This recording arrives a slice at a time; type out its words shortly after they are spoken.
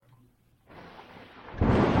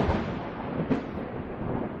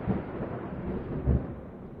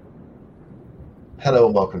Hello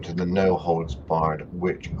and welcome to the No Holds Barred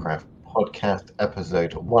Witchcraft Podcast,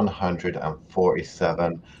 episode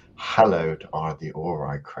 147. Hallowed are the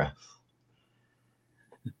Ori, Chris.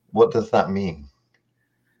 What does that mean?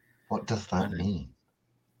 What does that mean?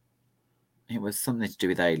 It was something to do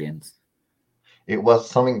with aliens. It was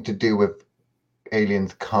something to do with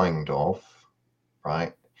aliens, kind of,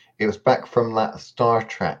 right? It was back from that Star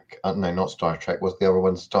Trek. No, not Star Trek. Was the other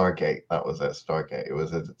one Stargate? That was it, Stargate. It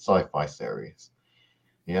was a sci-fi series.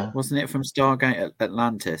 Yeah? Wasn't it from Stargate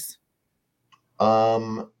Atlantis?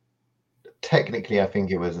 Technically, I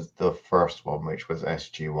think it was the first one, which was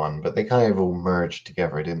SG-1, but they kind of all merged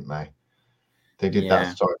together, didn't they? They did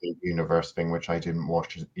that Stargate Universe thing, which I didn't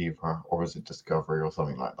watch either, or was it Discovery or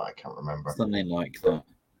something like that? I can't remember. Something like that.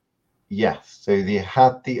 Yes, so they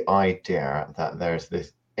had the idea that there's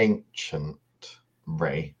this ancient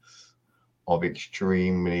race of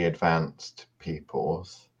extremely advanced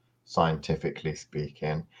peoples, scientifically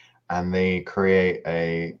speaking, and they create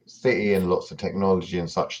a city and lots of technology and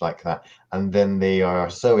such like that, and then they are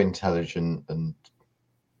so intelligent and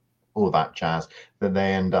all that jazz that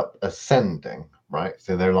they end up ascending, right?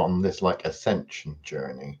 So they're on this like ascension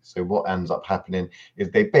journey. So what ends up happening is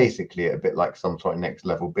they basically, a bit like some sort of next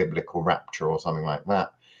level biblical rapture or something like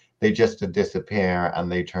that, they just disappear and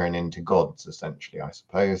they turn into gods, essentially, I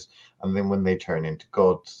suppose. And then when they turn into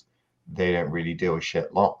gods, they don't really do a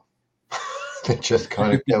shit lot. They just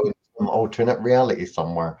kind of go into some alternate reality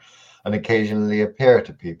somewhere and occasionally appear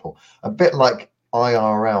to people. A bit like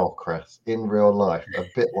IRL, Chris, in real life, a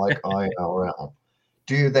bit like IRL.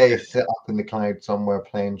 Do they sit up in the cloud somewhere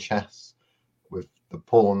playing chess with the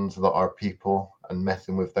pawns that are people and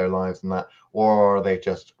messing with their lives and that? Or are they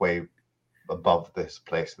just way above this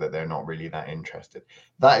place that they're not really that interested?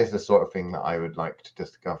 That is the sort of thing that I would like to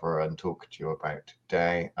discover and talk to you about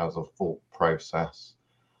today as a thought process.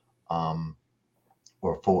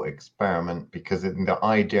 Or thought experiment, because in the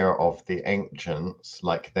idea of the ancients,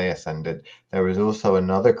 like they ascended, there was also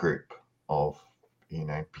another group of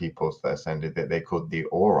peoples that ascended that they called the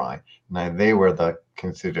Ori. Now they were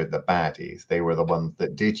considered the baddies. They were the ones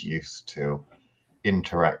that did used to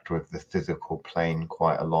interact with the physical plane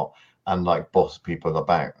quite a lot and like boss people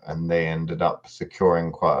about, and they ended up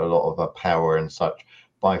securing quite a lot of power and such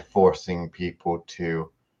by forcing people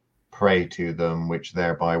to pray to them, which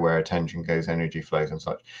thereby where attention goes, energy flows and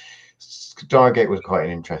such. Stargate was quite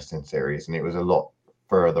an interesting series, and it was a lot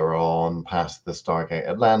further on past the Stargate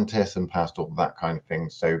Atlantis and past all that kind of thing.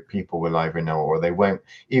 So people will either know or they won't.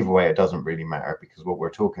 Either way, it doesn't really matter, because what we're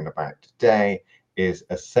talking about today is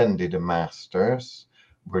ascended masters.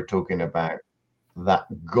 We're talking about that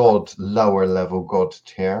god, lower level god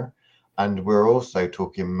tier. And we're also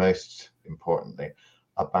talking, most importantly,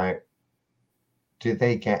 about, do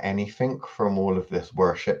they get anything from all of this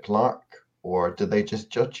worship lark, or do they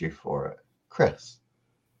just judge you for it? Chris,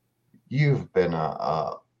 you've been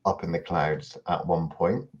up in the clouds at one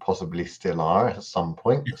point, possibly still are at some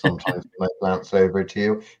point. Sometimes when I glance over to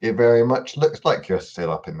you, it very much looks like you're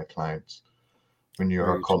still up in the clouds when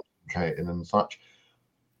you're concentrating and such.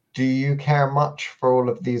 Do you care much for all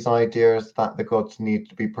of these ideas that the gods need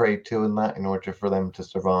to be prayed to and that in order for them to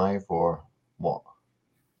survive, or what?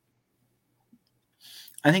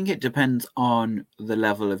 I think it depends on the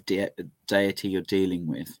level of deity you're dealing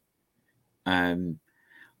with.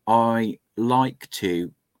 I like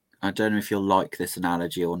to, I don't know if you'll like this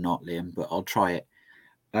analogy or not, Liam, but I'll try it.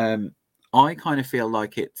 I kind of feel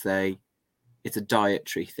like it's a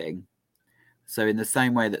dietary thing. So in the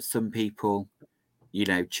same way that some people,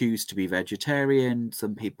 choose to be vegetarian,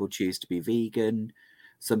 some people choose to be vegan,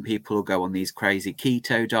 some people will go on these crazy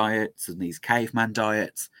keto diets and these caveman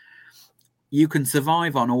diets. You can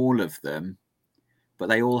survive on all of them, but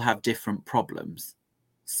they all have different problems.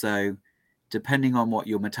 So depending on what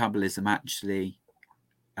your metabolism actually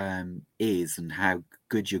is and how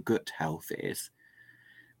good your gut health is,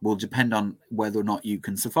 will depend on whether or not you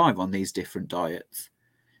can survive on these different diets.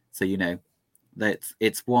 So,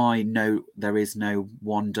 it's why there is no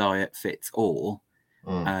one diet fits all,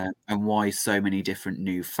 and why so many different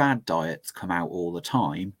new fad diets come out all the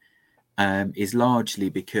time, is largely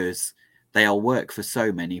because they'll work for so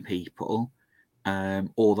many people,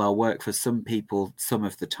 or they'll work for some people some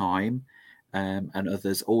of the time, and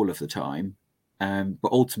others all of the time.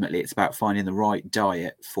 But ultimately, it's about finding the right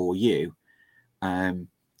diet for you.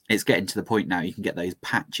 It's getting to the point now you can get those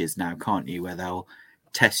patches now, can't you, where they'll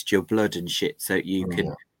test your blood and shit so you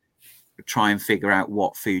can try and figure out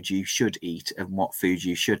what food you should eat and what food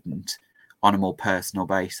you shouldn't on a more personal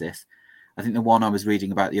basis. I think the one I was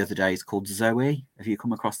reading about the other day is called Zoe. Have you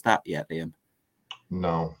come across that yet, Liam?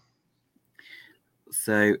 No.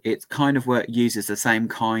 So it's kind of uses the same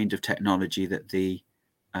kind of technology that the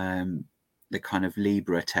kind of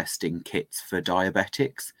Libra testing kits for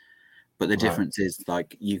diabetics, but the difference is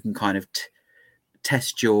like you can kind of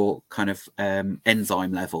test your kind of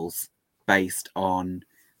enzyme levels based on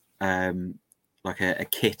like a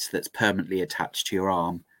kit that's permanently attached to your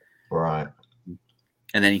arm. Right.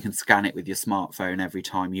 And then you can scan it with your smartphone every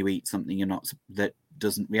time you eat something that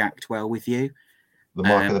doesn't react well with you. The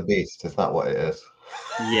mark of the beast, is that what it is?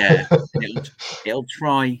 Yeah. It'll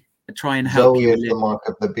try and help Zoe you is the mark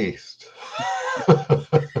of the beast.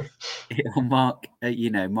 It'll mark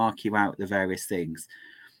you out the various things.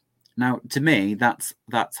 Now, to me, that's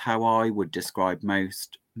how I would describe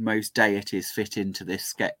most deities fit into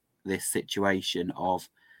this situation of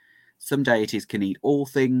some deities can eat all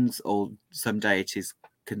things, or some deities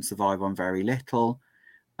can survive on very little,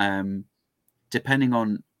 depending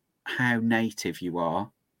on how native you are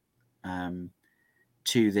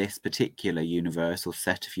to this particular universe or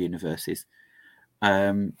set of universes.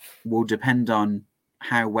 Will depend on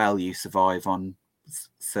how well you survive on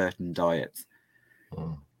certain diets.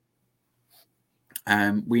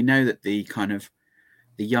 We know that the kind of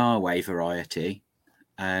the Yahweh variety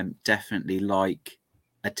definitely like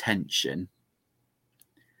attention,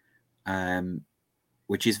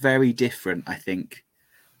 which is very different, I think,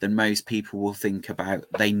 than most people will think about.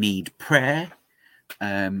 They need prayer,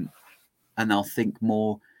 and they'll think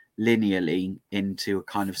more linearly into a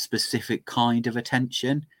kind of specific kind of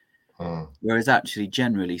attention. Whereas actually,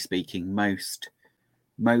 generally speaking, most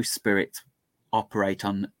spirits operate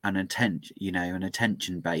on an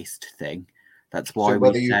attention-based thing. That's why so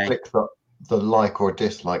whether we you say click the like or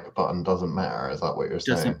dislike button doesn't matter. Is that what you're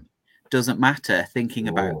saying? Doesn't matter. Thinking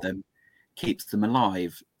about them keeps them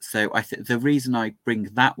alive. So I think the reason I bring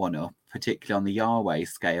that one up, particularly on the Yahweh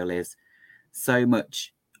scale, is so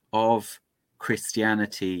much of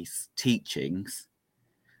Christianity's teachings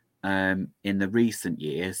in the recent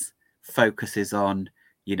years focuses on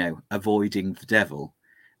avoiding the devil,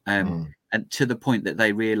 and to the point that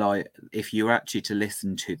they realize if you're actually to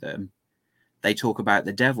listen to them, they talk about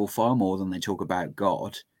the devil far more than they talk about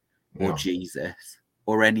God or Jesus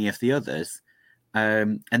or any of the others,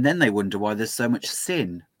 and then they wonder why there's so much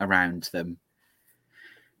sin around them.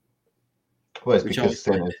 Well, it's because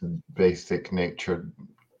sin is the basic nature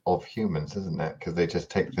of humans, isn't it? Because they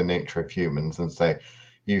just take the nature of humans and say,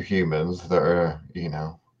 you humans that are,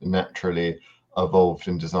 naturally evolved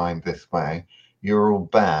and designed this way, you're all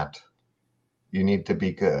bad. You need to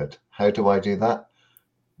be good. How do I do that?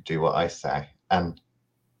 Do what I say. And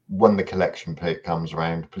when the collection plate comes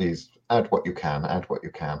around, please add what you can, add what you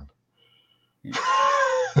can. Yeah.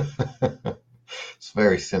 It's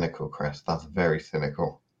very cynical, Chris. That's very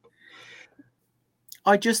cynical.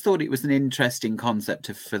 I just thought it was an interesting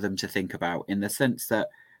concept for them to think about, in the sense that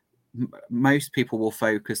most people will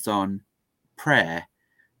focus on prayer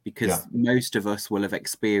because most of us will have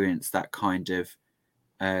experienced that kind of,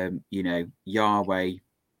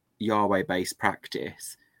 Yahweh-based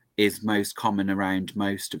practice is most common around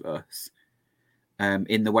most of us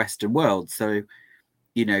in the Western world. So,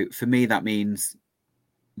 for me, that means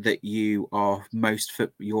that you are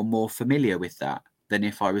you're more familiar with that than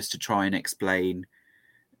if I was to try and explain,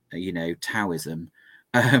 Taoism.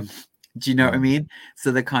 Do you know what I mean?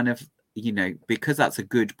 So the kind of, because that's a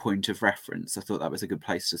good point of reference, I thought that was a good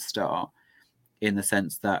place to start, in the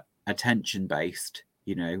sense that attention-based,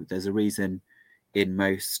 there's a reason in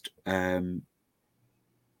most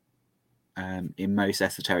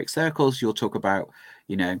esoteric circles you'll talk about,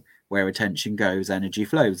 where attention goes, energy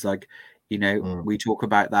flows. Like, we talk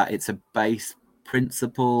about that. It's a base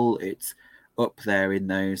principle. It's up there in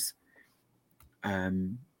those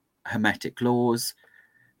hermetic laws,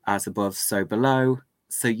 as above, so below.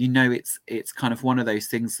 So it's kind of one of those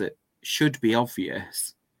things that should be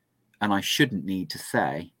obvious, and I shouldn't need to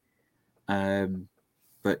say,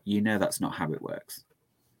 but that's not how it works.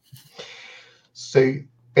 So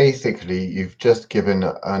basically, you've just given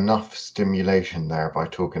enough stimulation there by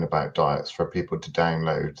talking about diets for people to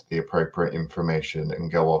download the appropriate information and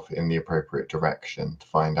go off in the appropriate direction to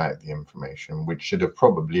find out the information, which should have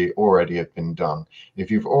probably already have been done. If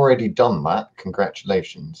you've already done that,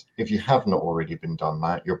 congratulations. If you haven't already been done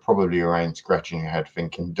that, you're probably around scratching your head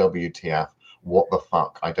thinking, WTF, what the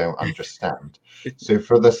fuck? I don't understand. So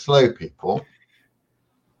for the slow people,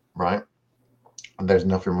 right? And there's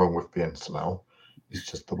nothing wrong with being slow. It's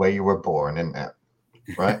just the way you were born, isn't it?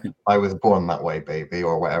 Right? I was born that way, baby,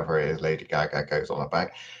 or whatever it is Lady Gaga goes on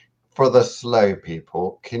about. For the slow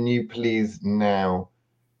people, can you please now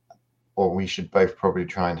or we should both probably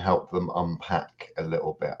try and help them unpack a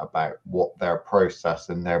little bit about what their process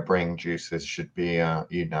and their brain juices should be,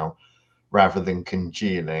 rather than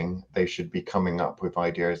congealing, they should be coming up with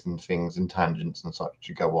ideas and things and tangents and such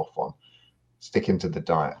to go off on, sticking to the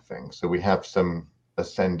diet thing. So we have some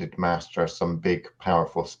ascended master, some big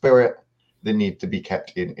powerful spirit that need to be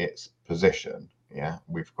kept in its position. Yeah,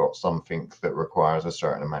 we've got something that requires a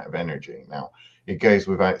certain amount of energy. Now, it goes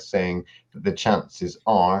without saying that the chances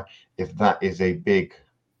are, if that is a big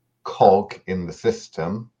cog in the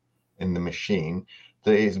system, in the machine,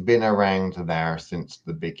 that it's been around there since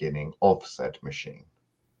the beginning of said machine,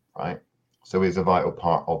 right? So it's a vital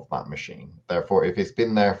part of that machine. Therefore, if it's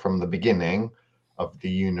been there from the beginning of the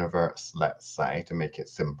universe, let's say, to make it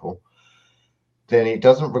simple, then it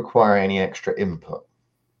doesn't require any extra input.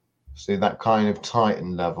 So that kind of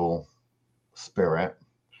Titan level spirit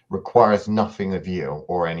requires nothing of you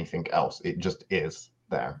or anything else. It just is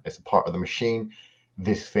there. It's a part of the machine.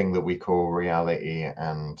 This thing that we call reality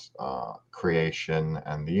and creation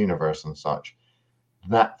and the universe and such,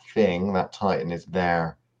 that thing, that Titan is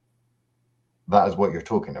there. That is what you're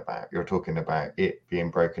talking about. You're talking about it being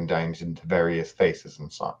broken down into various faces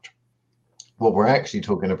and such. What we're actually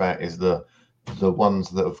talking about is the ones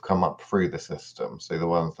that have come up through the system, so the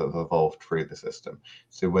ones that have evolved through the system.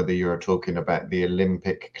 So whether you're talking about the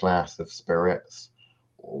Olympic class of spirits,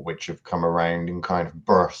 or which have come around and kind of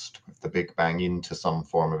burst with the Big Bang into some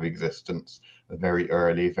form of existence, very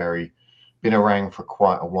early, very been around for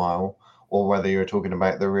quite a while, or whether you're talking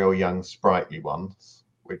about the real young sprightly ones,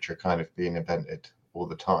 which are kind of being invented all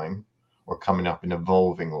the time, or coming up and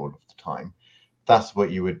evolving all of the time. That's what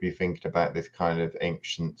you would be thinking about this kind of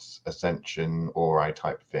ancient ascension Ori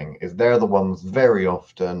type thing, is they're the ones very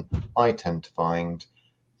often I tend to find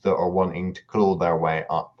that are wanting to claw their way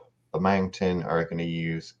up the mountain, are going to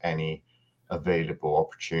use any available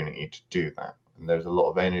opportunity to do that. And there's a lot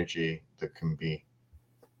of energy that can be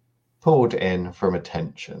pulled in from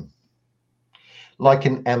attention. Like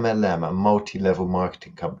an MLM, a multi-level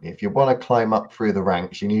marketing company, if you want to climb up through the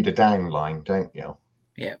ranks, you need a downline, don't you?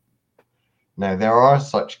 Yeah. Now, there are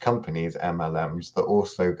such companies, MLMs, that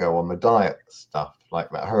also go on the diet stuff, like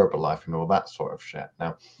that Herbalife and all that sort of shit.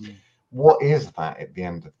 Now, what is that at the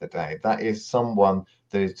end of the day? That is someone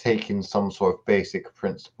that is taking some sort of basic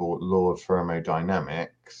principle, law of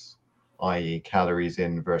thermodynamics, i.e. calories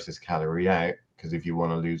in versus calorie out, because if you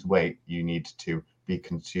want to lose weight, you need to be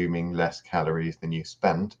consuming less calories than you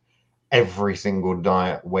spend. Every single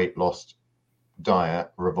weight loss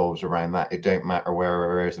diet revolves around that. It don't matter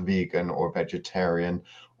whether it's vegan or vegetarian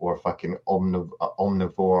or fucking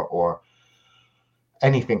omnivore or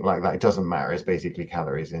anything like that. It doesn't matter. It's basically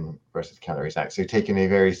calories in versus calories out. So taking a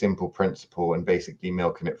very simple principle and basically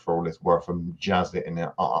milking it for all it's worth and jazzing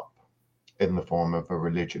it up in the form of a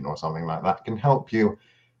religion or something like that can help you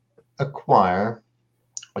acquire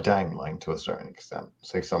a downline to a certain extent.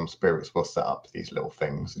 So some spirits will set up these little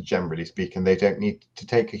things. Generally speaking, they don't need to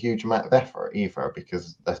take a huge amount of effort either,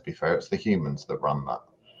 because let's be fair, it's the humans that run that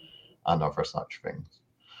and other such things.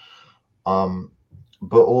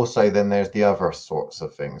 But also then there's the other sorts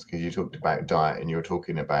of things, because you talked about diet and you're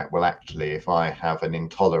talking about, well, actually, if I have an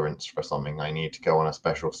intolerance for something, I need to go on a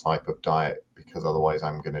special type of diet because otherwise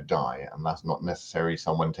I'm going to die. And that's not necessarily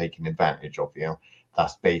someone taking advantage of you.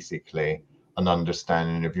 That's basically an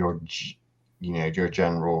understanding of your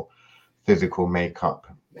general physical makeup,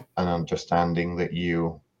 and understanding that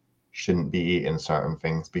you shouldn't be eating certain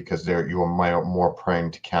things because you're more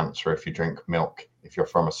prone to cancer if you drink milk, if you're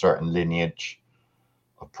from a certain lineage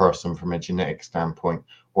of person from a genetic standpoint,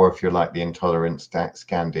 or if you're like the intolerant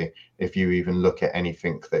Scandi, if you even look at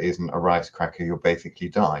anything that isn't a rice cracker, you'll basically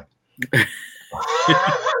die.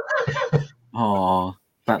 Oh,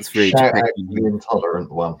 that's rude. Shout out to the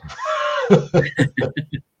intolerant one.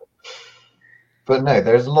 But no,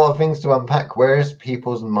 there's a lot of things to unpack. Where is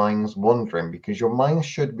people's minds wandering? Because your mind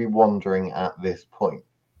should be wandering at this point,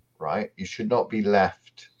 right? You should not be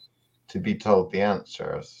left to be told the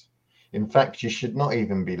answers. In fact, you should not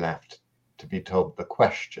even be left to be told the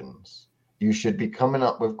questions. You should be coming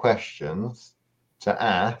up with questions to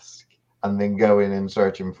ask and then going and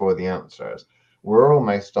searching for the answers. We're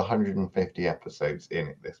almost 150 episodes in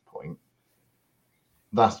at this point.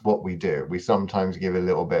 That's what we do. We sometimes give a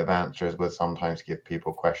little bit of answers, but sometimes give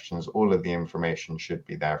people questions. All of the information should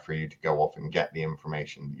be there for you to go off and get the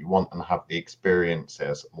information that you want and have the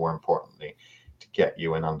experiences, more importantly, to get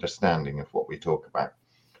you an understanding of what we talk about.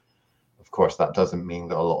 Of course, that doesn't mean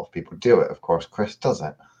that a lot of people do it. Of course, Chris does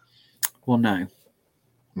it. Well, no.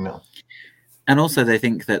 No. And also they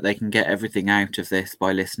think that they can get everything out of this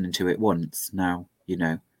by listening to it once. Now,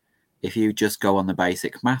 if you just go on the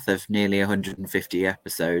basic math of nearly 150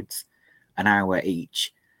 episodes, an hour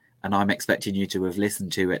each, and I'm expecting you to have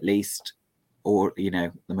listened to at least, or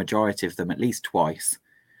the majority of them at least twice,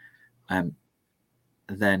 then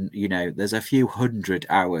there's a few hundred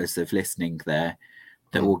hours of listening there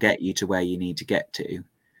that will get you to where you need to get to.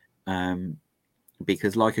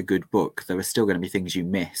 Because like a good book, there are still going to be things you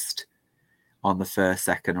missed on the first,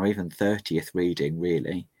 second, or even 30th reading,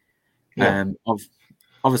 really. Yeah.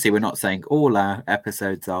 Obviously, we're not saying all our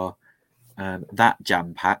episodes are that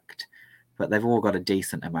jam-packed, but they've all got a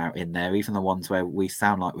decent amount in there, even the ones where we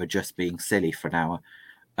sound like we're just being silly for an hour.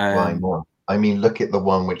 Why not? I mean, look at the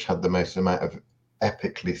one which had the most amount of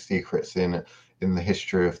epically secrets in the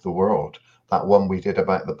history of the world. That one we did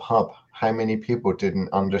about the pub. How many people didn't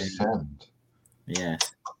understand?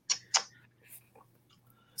 Yes.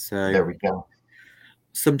 So there we go.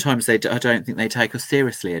 Sometimes I don't think they take us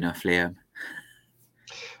seriously enough, Liam.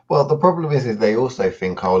 Well, the problem is they also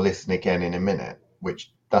think I'll listen again in a minute,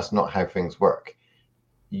 which that's not how things work.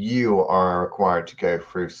 You are required to go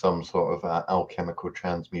through some sort of alchemical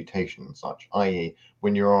transmutation and such, i.e.,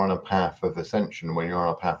 when you're on a path of ascension, when you're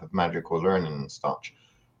on a path of magical learning and such,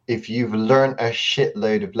 if you've learned a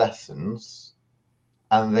shitload of lessons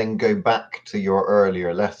and then go back to your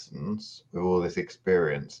earlier lessons with all this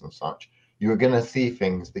experience and such, you're going to see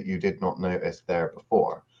things that you did not notice there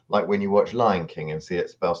before. Like when you watch Lion King and see it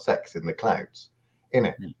spell sex in the clouds,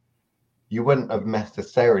 innit? You wouldn't have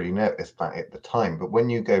necessarily noticed that at the time, but when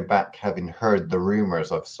you go back having heard the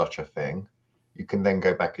rumors of such a thing, you can then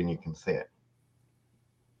go back and you can see it.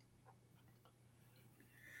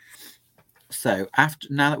 So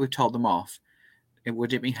now that we've told them off,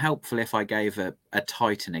 would it be helpful if I gave a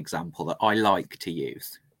Titan example that I like to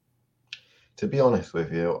use? To be honest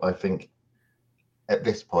with you, I think at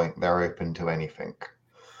this point they're open to anything.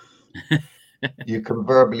 You can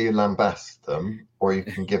verbally lambast them, or you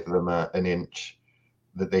can give them an inch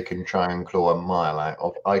that they can try and claw a mile out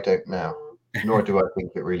of. I don't know, nor do I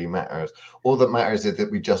think it really matters. All that matters is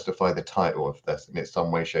that we justify the title of this and in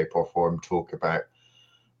some way, shape, or form talk about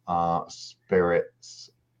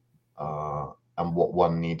spirits and what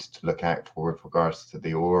one needs to look out for with regards to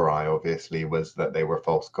the Ori. Obviously, was that they were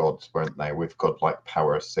false gods, weren't they, with godlike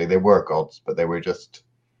powers? So they were gods, but they were just,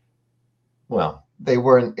 well, they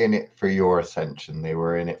weren't in it for your ascension. They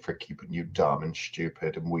were in it for keeping you dumb and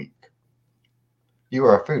stupid and weak. You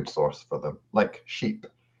are a food source for them, like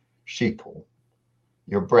sheeple.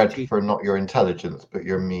 You're bred for not your intelligence, but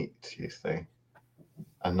your meat, you see.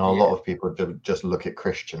 And a lot of people just look at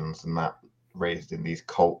Christians and that raised in these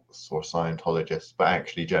cults or Scientologists, but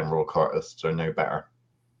actually general cultists are no better.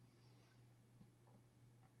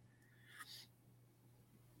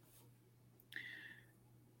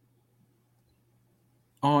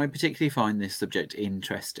 I particularly find this subject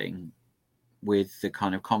interesting with the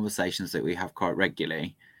kind of conversations that we have quite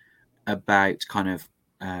regularly about kind of,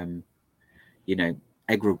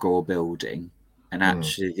 egregore building and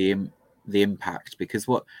actually the impact, because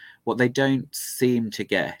what they don't seem to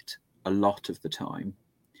get a lot of the time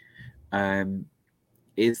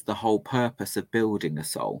is the whole purpose of building a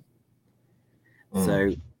soul.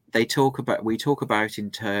 So we talk about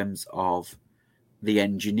in terms of the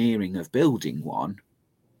engineering of building one,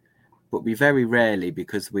 but we very rarely,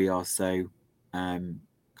 because we are so kind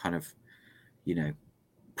of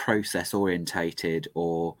process orientated,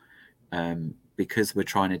 or because we're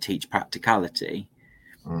trying to teach practicality,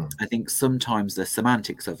 I think sometimes the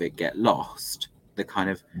semantics of it get lost. The kind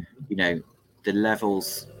of the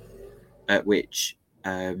levels at which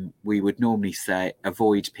we would normally say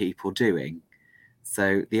avoid people doing.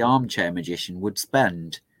 So the armchair magician would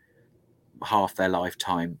spend half their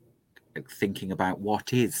lifetime thinking about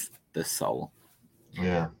what is the soul,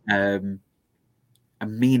 and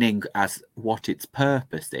meaning as what its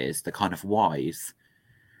purpose is, the kind of whys.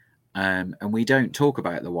 And we don't talk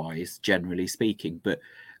about the whys, generally speaking, but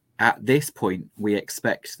at this point we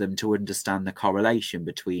expect them to understand the correlation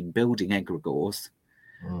between building egregores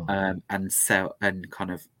and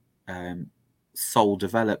kind of soul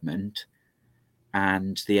development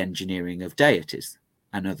and the engineering of deities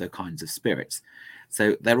and other kinds of spirits.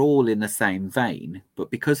 So they're all in the same vein,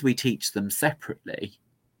 but because we teach them separately,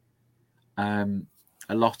 a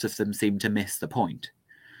lot of them seem to miss the point.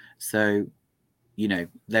 So,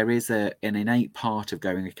 there is an innate part of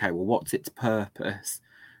going, okay, well, what's its purpose?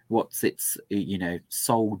 What's its,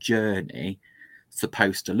 soul journey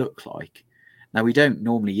supposed to look like? Now, we don't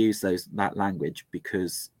normally use that language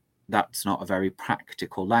because that's not a very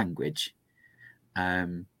practical language.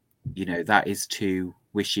 That is too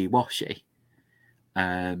wishy-washy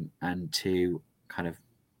and too kind of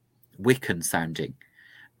Wiccan sounding.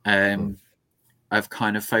 of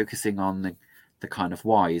kind of focusing on the kind of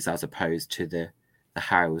whys as opposed to the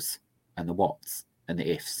hows and the whats and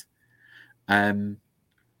the ifs.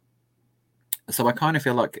 So I kind of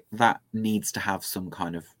feel like that needs to have some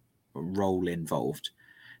kind of role involved.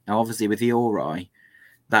 Now, obviously, with the Ori,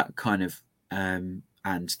 that kind of and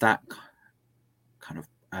that kind of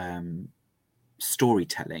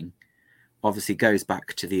storytelling obviously goes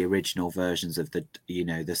back to the original versions of the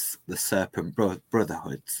the Serpent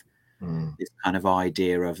Brotherhoods. This kind of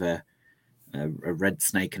idea of a red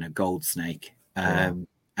snake and a gold snake, and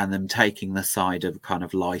them taking the side of kind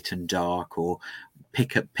of light and dark, or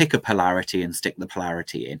pick a polarity and stick the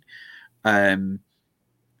polarity in,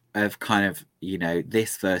 of kind of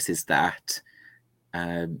this versus that,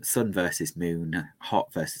 sun versus moon,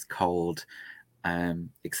 hot versus cold,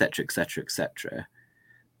 etc., etc., etc.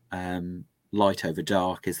 Light over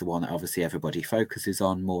dark is the one that obviously everybody focuses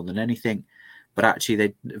on more than anything, but actually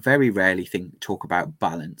they very rarely talk about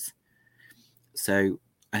balance. So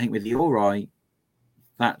I think with the Ori,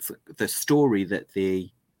 that's the story that the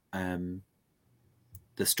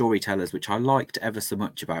storytellers, which I liked ever so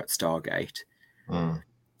much about Stargate. I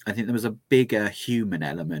think there was a bigger human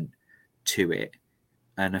element to it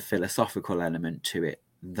and a philosophical element to it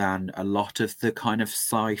than a lot of the kind of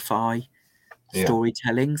sci-fi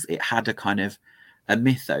storytellings. It had a kind of a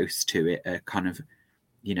mythos to it, a kind of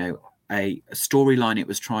a storyline it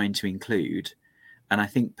was trying to include. And I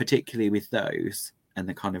think particularly with those and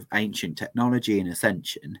the kind of ancient technology and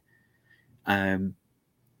ascension,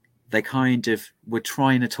 they kind of were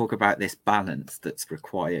trying to talk about this balance that's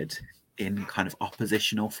required in kind of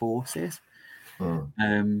oppositional forces,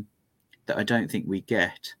 that I don't think we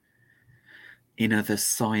get in other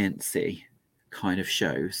sciencey kind of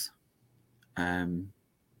shows.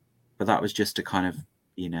 But that was just to kind of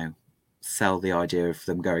sell the idea of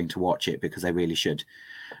them going to watch it, because they really should.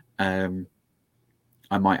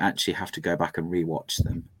 I might actually have to go back and rewatch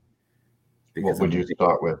them. What would you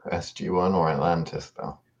start with, SG-1 or Atlantis,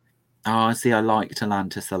 though? Oh, see, I liked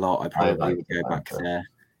Atlantis a lot. I probably would go back there.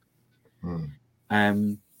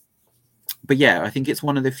 But yeah, I think it's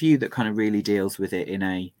one of the few that kind of really deals with it in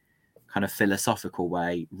a kind of philosophical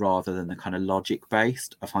way rather than the kind of logic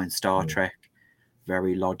based. I find Star Trek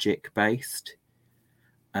very logic based,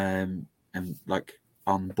 and like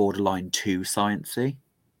on borderline too sciencey.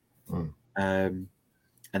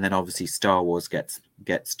 And then obviously Star Wars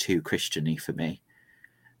gets too Christian-y for me.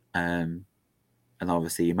 And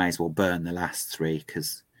obviously you may as well burn the last three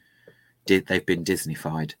because they've been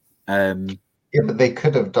Disneyfied. Yeah, but they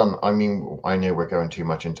could have done, I mean, I know we're going too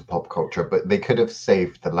much into pop culture, but they could have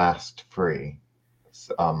saved the last three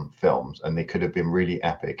films, and they could have been really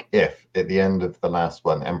epic if at the end of the last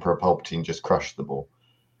one, Emperor Palpatine just crushed the ball.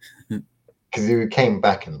 Because he came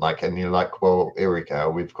back and you're like, well, here we go,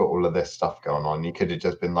 we've got all of this stuff going on. You could have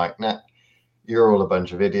just been like, nah, you're all a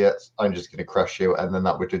bunch of idiots, I'm just going to crush you. And then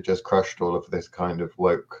that would have just crushed all of this kind of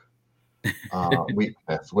woke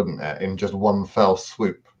weakness, wouldn't it? In just one fell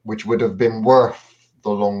swoop, which would have been worth the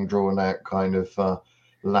long drawn out kind of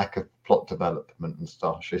lack of plot development and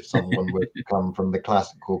stuff if someone would come from the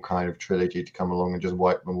classical kind of trilogy to come along and just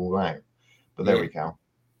wipe them all out. But there we go.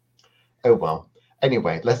 Oh well.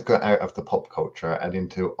 Anyway, let's go out of the pop culture and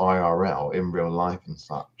into IRL, in real life and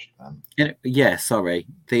such then. Yeah, sorry.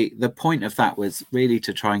 The point of that was really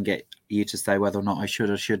to try and get you to say whether or not I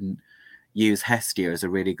should or shouldn't use Hestia as a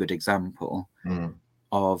really good example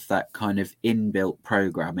of that kind of inbuilt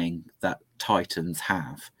programming that Titans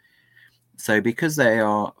have. So because they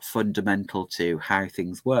are fundamental to how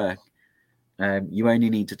things work, you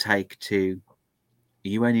only need to take to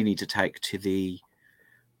the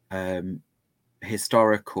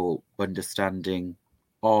historical understanding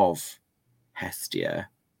of Hestia,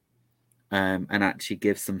 and actually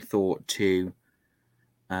give some thought to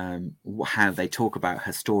how they talk her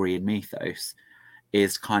Historian mythos,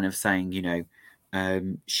 is kind of saying,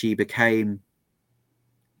 she became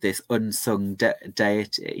this unsung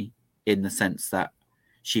deity in the sense that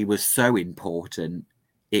she was so important,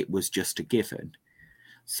 it was just a given.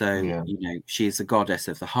 So, she is the goddess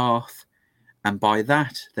of the hearth. And by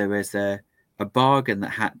that, there is a bargain that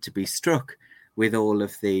had to be struck with all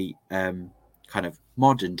of the kind of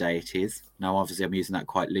modern deities. Now, obviously, I'm using that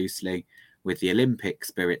quite loosely with the Olympic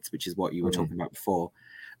spirits, which is what you were talking about before.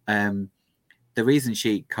 The reason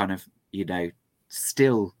she kind of,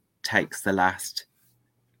 still takes the last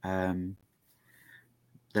kind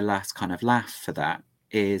of laugh for that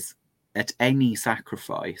is at any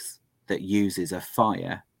sacrifice that uses a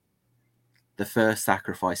fire, the first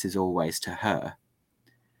sacrifice is always to her.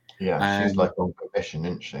 Yeah, she's like on commission,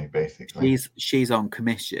 isn't she, basically? She's on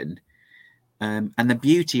commission. And the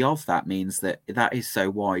beauty of that means that is so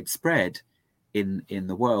widespread in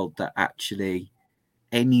the world that actually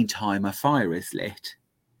any time a fire is lit,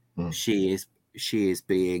 she is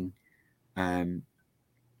being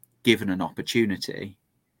given an opportunity.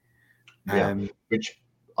 Which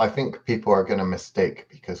I think people are going to mistake,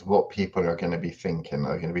 because what people are going to be thinking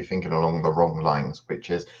along the wrong lines,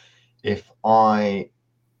 which is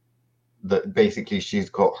that basically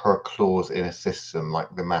she's got her claws in a system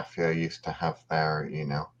like the mafia used to have their,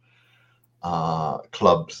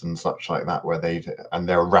 clubs and such like that, where and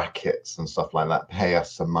their rackets and stuff like that, pay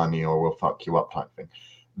us some money or we'll fuck you up type thing.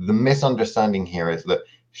 The misunderstanding here is that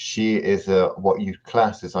she is what you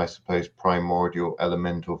class as, I suppose, primordial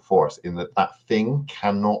elemental force, in that thing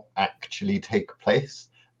cannot actually take place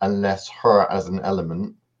unless her as an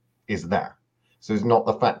element is there. So it's not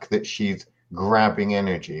the fact that she's grabbing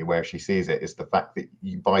energy where she sees it, it's the fact that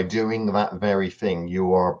by doing that very thing,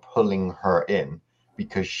 you are pulling her in,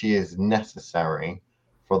 because she is necessary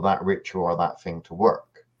for that ritual or that thing to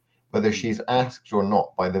work. Whether she's asked or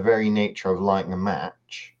not, by the very nature of lighting a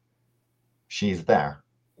match, she's there.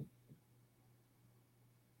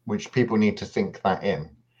 Which people need to think that in,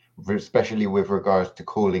 especially with regards to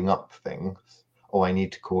calling up things. Oh, I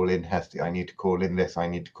need to call in Hesty, I need to call in this, I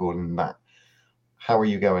need to call in that. How are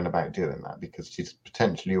you going about doing that? Because she's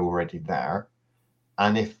potentially already there.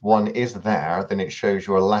 And if one is there, then it shows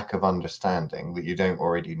you a lack of understanding that you don't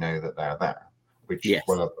already know that they're there, which is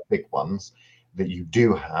one of the big ones that you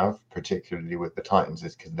do have, particularly with the Titans,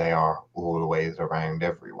 is because they are always around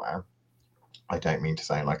everywhere. I don't mean to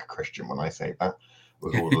sound like a Christian when I say that,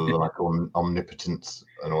 with all the like omnipotence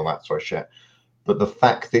and all that sort of shit. But the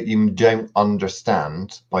fact that you don't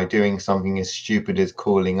understand by doing something as stupid as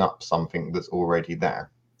calling up something that's already there.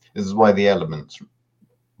 This is why the elements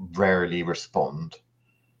rarely respond,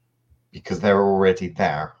 because they're already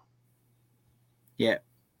there. Yeah.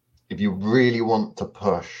 If you really want to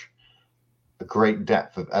push a great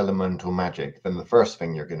depth of elemental magic, then the first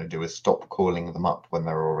thing you're going to do is stop calling them up when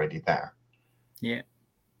they're already there. Yeah.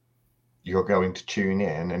 You're going to tune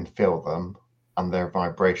in and feel them and their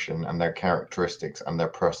vibration and their characteristics and their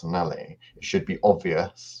personality. It should be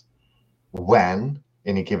obvious when,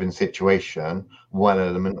 in a given situation, one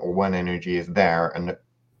element or one energy is there and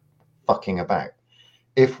fucking about.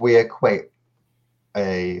 If we equate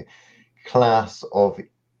a class of,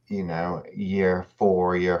 year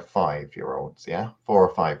 4, year 5-year-olds, 4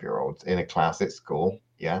 or 5-year-olds in a class at school,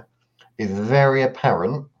 is very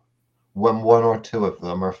apparent when one or two of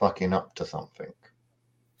them are fucking up to something.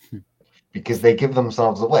 Because they give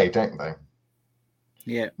themselves away, don't they?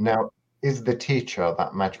 Yeah. Now, is the teacher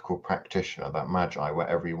that magical practitioner, that magi,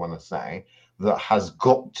 whatever you want to say, that has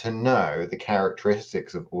got to know the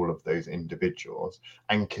characteristics of all of those individuals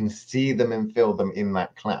and can see them and feel them in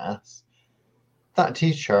that class? That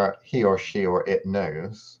teacher, he or she or it,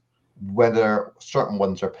 knows whether certain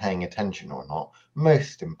ones are paying attention or not.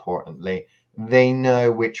 Most importantly, they know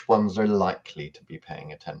which ones are likely to be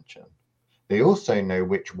paying attention. They also know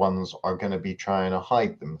which ones are going to be trying to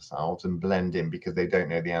hide themselves and blend in because they don't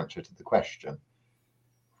know the answer to the question,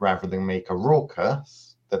 rather than make a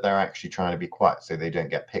raucous that they're actually trying to be quiet so they don't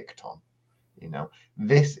get picked on.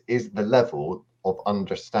 This is the level of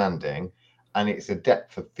understanding, and it's a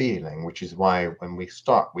depth of feeling, which is why when we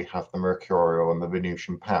start, we have the Mercurial and the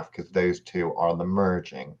Venusian path, because those two are the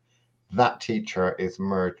merging. That teacher is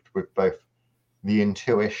merged with both the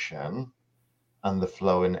intuition and the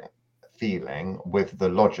flow and feeling with the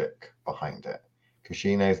logic behind it, because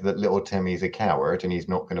she knows that little Timmy's a coward and he's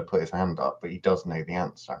not going to put his hand up, but he does know the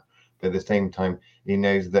answer. But at the same time, he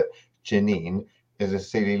knows that Janine is a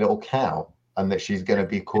silly little cow and that she's going to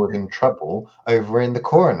be causing trouble over in the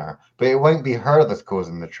corner. But it won't be her that's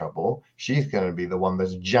causing the trouble. She's going to be the one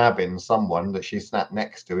that's jabbing someone that she sat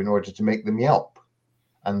next to in order to make them yelp.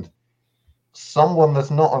 And someone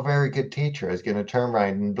that's not a very good teacher is going to turn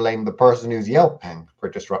around and blame the person who's yelping for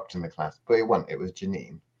disrupting the class. But it wasn't. It was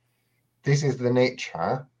Janine. This is the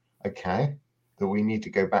nature, okay, that we need to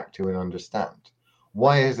go back to and understand.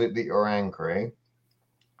 Why is it that you're angry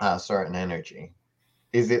at a certain energy?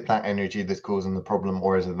 Is it that energy that's causing the problem,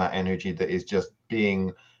 or is it that energy that is just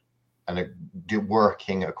being and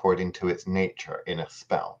working according to its nature in a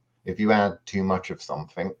spell? If you add too much of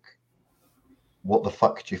something, what the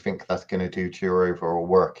fuck do you think that's going to do to your overall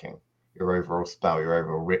working, your overall spell, your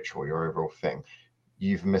overall ritual, your overall thing?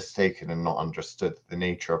 You've mistaken and not understood the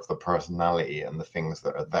nature of the personality and the things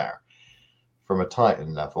that are there. From a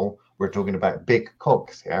Titan level, we're talking about big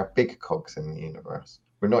cogs here, big cogs in the universe.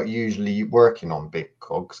 We're not usually working on big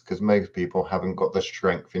cogs because most people haven't got the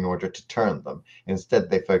strength in order to turn them. Instead,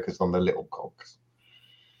 they focus on the little cogs.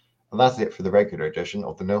 And that's it for the regular edition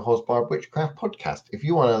of the No Holds Barred Witchcraft podcast. If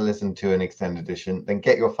you want to listen to an extended edition, then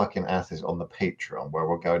get your fucking asses on the Patreon, where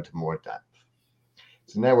we'll go into more depth.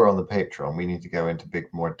 So now we're on the Patreon, we need to go into big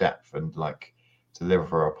more depth and like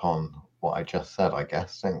deliver upon what I just said, I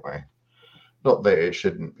guess, don't we? Not that it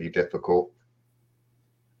shouldn't be difficult,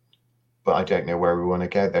 but I don't know where we want to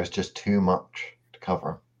go. There's just too much to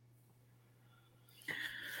cover.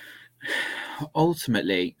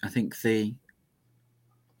 Ultimately, I think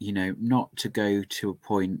not to go to a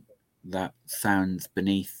point that sounds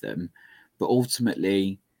beneath them, but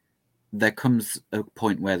ultimately there comes a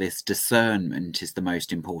point where this discernment is the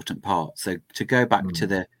most important part. So to go back to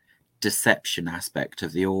the deception aspect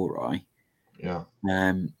of the Ori,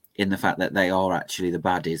 in the fact that they are actually the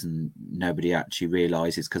baddies and nobody actually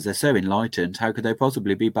realizes because they're so enlightened, how could they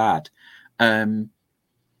possibly be bad?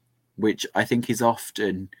 Which I think is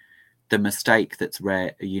often the mistake that's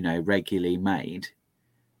regularly made,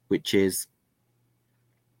 which is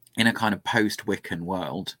in a kind of post-Wiccan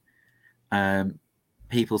world,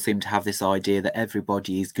 people seem to have this idea that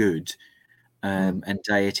everybody is good, and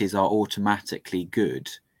deities are automatically good.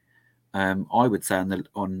 I would say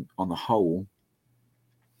on the whole,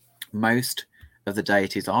 most of the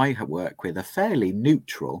deities I work with are fairly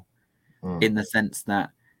neutral in the sense that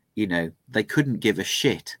they couldn't give a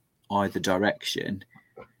shit either direction.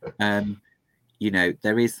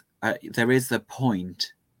 There is a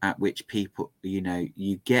point at which people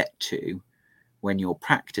you get to when you're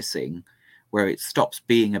practicing where it stops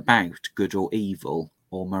being about good or evil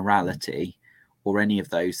or morality or any of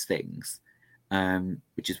those things,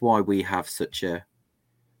 which is why we have such a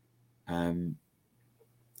kind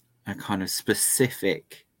of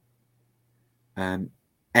specific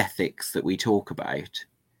ethics that we talk about,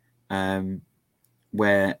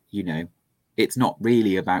 where it's not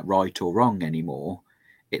really about right or wrong anymore.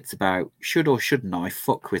 It's about should or shouldn't I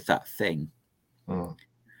fuck with that thing, or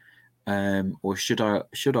should I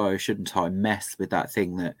or shouldn't I mess with that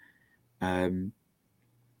thing that I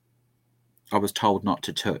was told not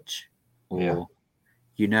to touch, or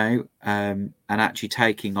and actually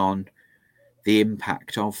taking on the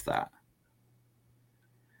impact of that.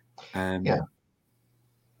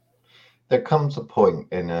 There comes a point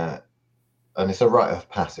and it's a rite of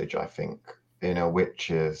passage, I think, in a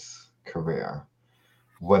witch's career,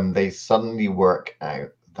 when they suddenly work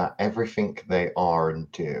out that everything they are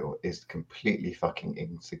and do is completely fucking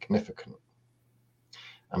insignificant.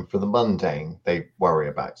 And for the mundane, they worry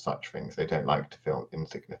about such things. They don't like to feel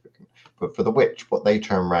insignificant. But for the witch, what they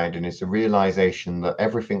turn around in is the realization that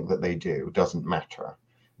everything that they do doesn't matter.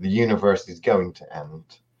 The universe is going to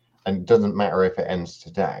end. And it doesn't matter if it ends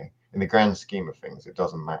today. In the grand scheme of things, it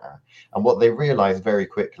doesn't matter. And what they realize very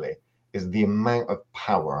quickly is the amount of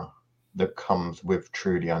power that comes with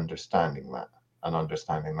truly understanding that and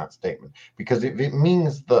understanding that statement. Because if it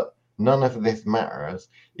means that none of this matters,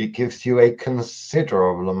 it gives you a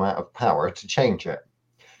considerable amount of power to change it.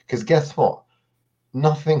 Because guess what?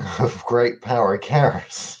 Nothing of great power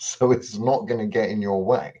cares, so it's not going to get in your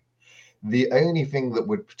way. The only thing that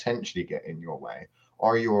would potentially get in your way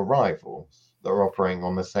are your rivals that are operating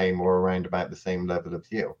on the same or around about the same level of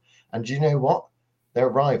you. And do you know what? They're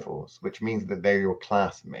rivals, which means that they're your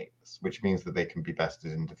classmates, which means that they can be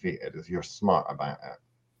bested and defeated as you're smart about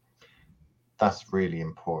it. That's really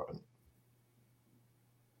important.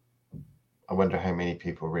 I wonder how many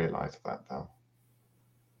people realize that, though.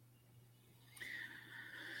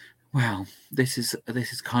 Well, this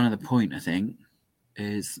is kind of the point, I think,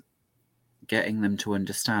 is getting them to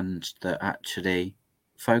understand that actually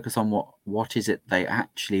focus on what is it they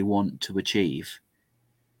actually want to achieve,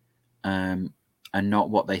 and not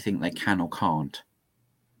what they think they can or can't.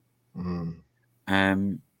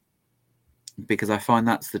 Because I find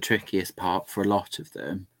that's the trickiest part for a lot of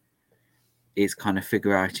them, is kind of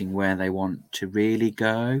figuring out where they want to really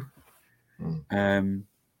go.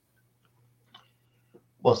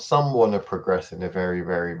 Well, some want to progress in a very,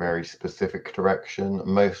 very, very specific direction.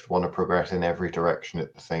 Most want to progress in every direction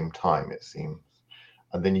at the same time, it seems.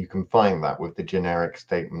 And then you can find that with the generic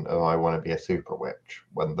statement, oh, I want to be a super witch.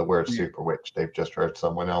 When the word super witch, they've just heard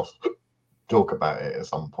someone else talk about it at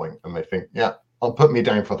some point, and they think, yeah, I'll put me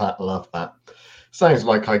down for that. Love that. Sounds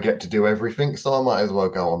like I get to do everything, so I might as well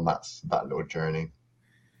go on that little journey.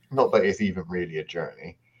 Not that it's even really a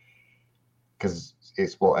journey, because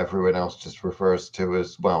it's what everyone else just refers to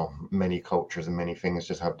as, well, many cultures and many things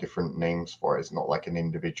just have different names for it. It's not like an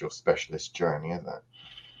individual specialist journey, is it?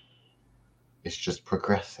 It's just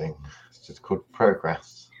progressing. It's just called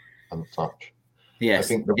progress and such. Yes. I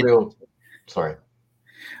think the real... Sorry.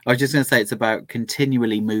 I was just going to say it's about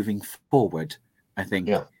continually moving forward, I think.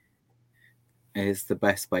 Yeah. is the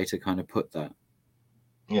best way to kind of put that.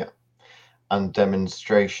 Yeah. And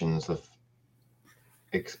demonstrations of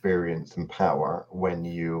experience and power when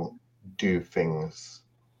you do things,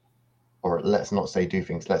 or let's not say do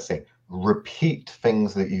things, let's say repeat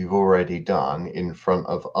things that you've already done in front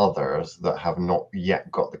of others that have not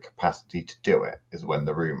yet got the capacity to do it, is when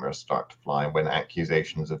the rumors start to fly, when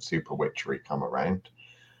accusations of super witchery come around.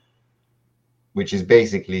 Which is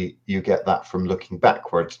basically, you get that from looking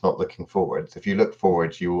backwards, not looking forwards. If you look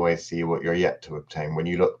forwards, you always see what you're yet to obtain. When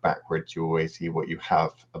you look backwards, you always see what you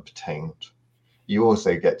have obtained. You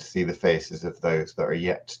also get to see the faces of those that are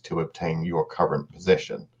yet to obtain your current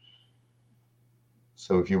position.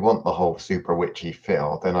 So if you want the whole super witchy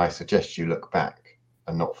feel, then I suggest you look back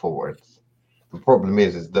and not forwards. The problem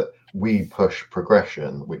is that we push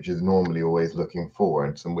progression, which is normally always looking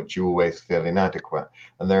forwards and which you always feel inadequate.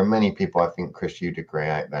 And there are many people, I think, Chris, you'd agree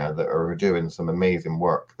out there, that are doing some amazing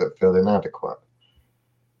work that feel inadequate.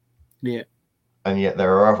 Yeah. And yet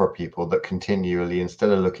there are other people that continually, instead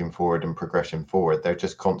of looking forward and progression forward, they're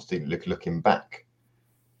just constantly looking back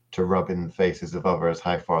to rub in the faces of others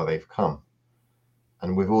how far they've come.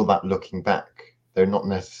 And with all that looking back, they're not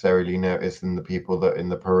necessarily noticing the people that in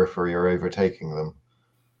the periphery are overtaking them.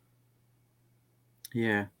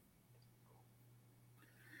 Yeah.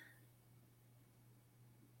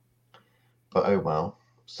 But oh well.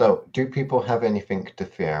 So, do people have anything to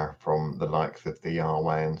fear from the likes of the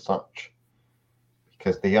Yahweh and such?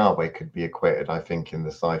 Because the Yahweh could be equated, I think, in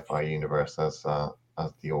the sci-fi universe as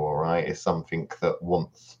the Ori. It's something that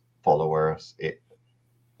wants followers. It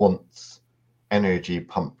wants energy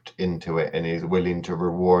pumped into it and is willing to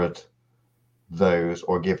reward those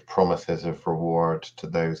or give promises of reward to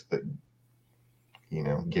those that,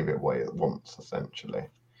 give it what it wants, essentially.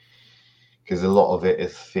 Because a lot of it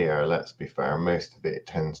is fear, let's be fair. Most of it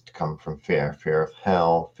tends to come from fear of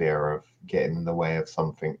hell, fear of getting in the way of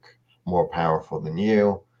something more powerful than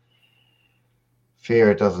you.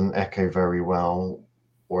 Fear doesn't echo very well,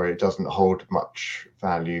 or it doesn't hold much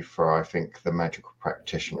value for, I think, the magical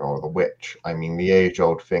practitioner or the witch. I mean, the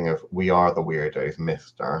age-old thing of "we are the weirdos,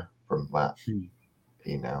 mister," from that,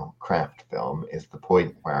 craft film, is the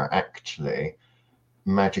point where actually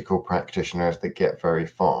magical practitioners that get very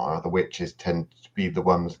far, the witches tend to be the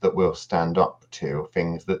ones that will stand up to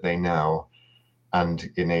things that they know and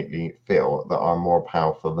innately feel that are more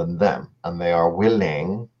powerful than them, and they are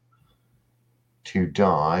willing to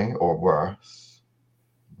die, or worse,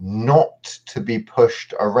 not to be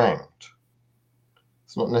pushed around.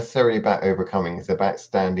 It's not necessarily about overcoming, it's about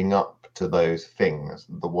standing up to those things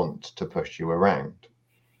that want to push you around.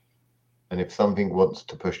 And if something wants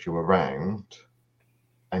to push you around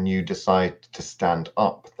and you decide to stand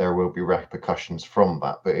up, there will be repercussions from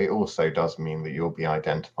that. But it also does mean that you'll be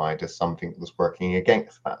identified as something that's working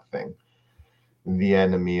against that thing. The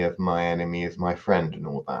enemy of my enemy is my friend and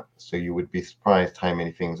all that. So you would be surprised how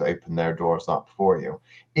many things open their doors up for you.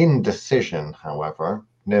 Indecision, however,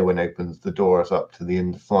 no one opens the doors up to the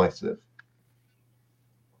indecisive.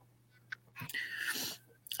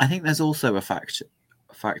 I think there's also a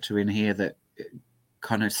factor in here that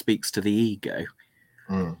kind of speaks to the ego,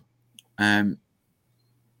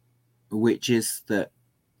 which is that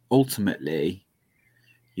ultimately,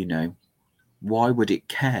 why would it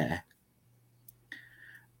care?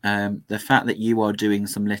 The fact that you are doing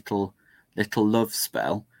some little love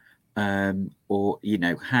spell, or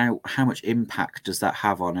how much impact does that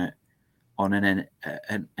have on an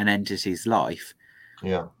entity's life?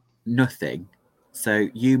 Yeah. Nothing. So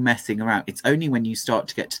you messing around, it's only when you start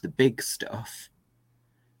to get to the big stuff,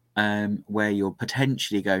 where you're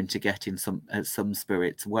potentially going to get in some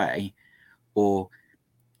spirit's way or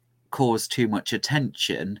cause too much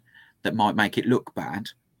attention that might make it look bad.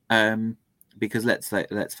 Because let's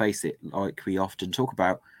face it, like we often talk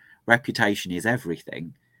about, reputation is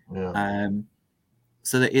everything. Yeah.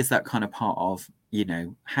 So there is that kind of part of,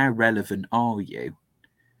 how relevant are you?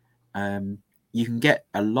 You can get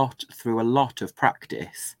through a lot of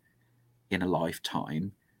practice in a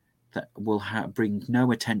lifetime that will bring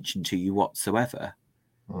no attention to you whatsoever.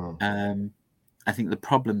 I think the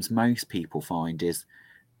problems most people find is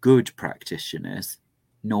good practitioners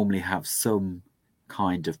normally have some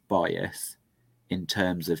kind of bias in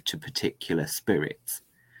terms of to particular spirits,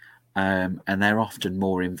 and they're often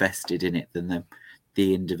more invested in it than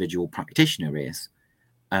the individual practitioner is.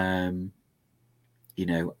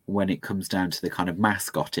 When it comes down to the kind of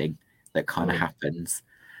mascotting that kind of happens,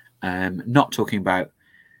 not talking about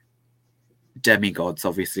demigods,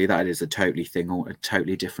 obviously that is a totally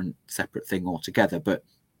different separate thing altogether, but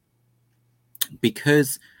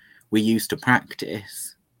because we used to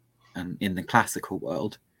practice, and in the classical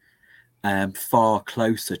world, far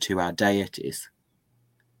closer to our deities.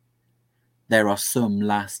 There are some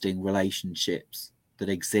lasting relationships that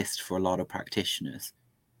exist for a lot of practitioners.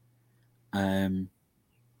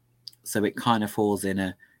 So it kind of falls in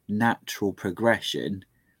a natural progression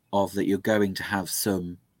of that you're going to have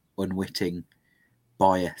some unwitting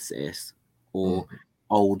biases or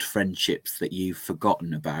old friendships that you've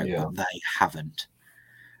forgotten about, but they haven't.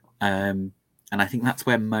 And I think that's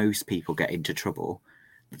where most people get into trouble.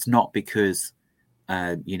 It's not because,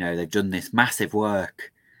 they've done this massive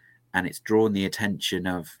work and it's drawn the attention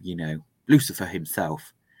of, Lucifer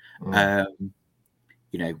himself, tongue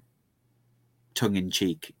in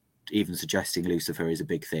cheek, even suggesting Lucifer is a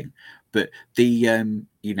big thing. But the,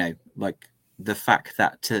 like the fact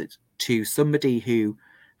that to somebody who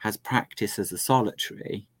has practiced as a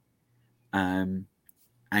solitary, and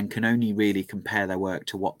can only really compare their work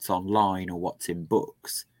to what's online or what's in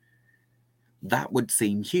books, that would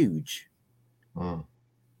seem huge. So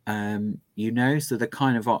the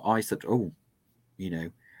kind of, I said,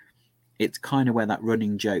 it's kind of where that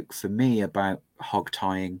running joke for me about hog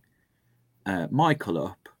tying Michael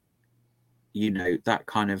up, that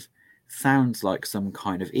kind of sounds like some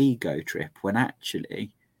kind of ego trip, when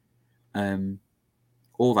actually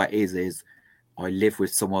all that is I live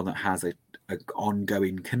with someone that has an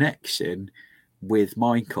ongoing connection with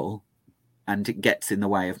Michael, and it gets in the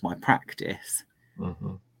way of my practice.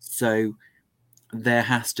 So there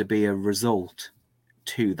has to be a result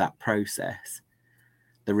to that process.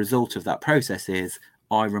 The result of that process is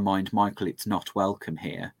I remind Michael it's not welcome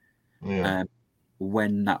here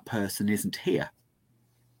when that person isn't here.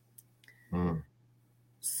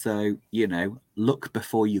 So, look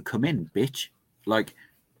before you come in, bitch. Like,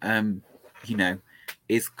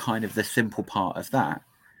 is kind of the simple part of that.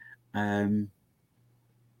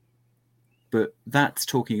 But that's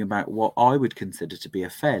talking about what I would consider to be a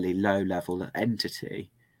fairly low level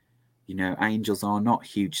entity. Angels are not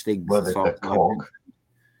huge things. Well, it's a cog.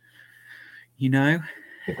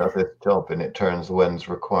 It does its job and it turns when it's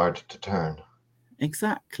required to turn.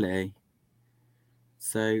 Exactly.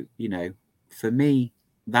 So, for me,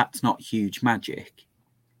 that's not huge magic.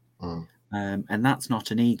 And that's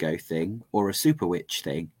not an ego thing or a super witch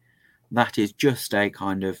thing. That is just a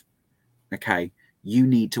kind of, okay, you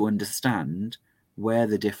need to understand where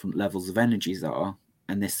the different levels of energies are,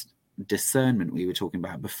 and this discernment we were talking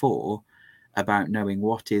about before, about knowing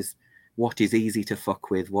what is easy to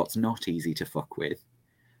fuck with, what's not easy to fuck with.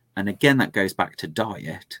 And again, that goes back to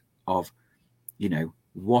diet of,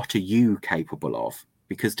 what are you capable of?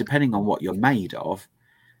 Because depending on what you're made of,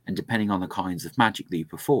 and depending on the kinds of magic that you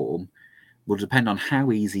perform, will depend on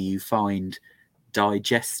how easy you find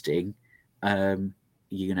digesting,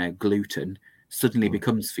 gluten suddenly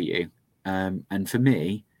becomes for you. And for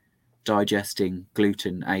me, digesting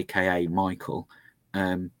gluten, aka Michael,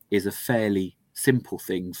 is a fairly simple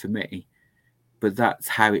thing for me, but that's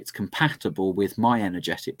how it's compatible with my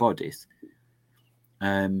energetic bodies.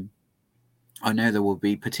 I know there will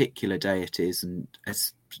be particular deities and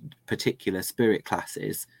particular spirit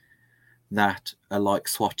classes that are like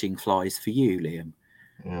swatting flies for you, Liam.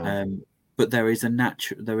 But there is a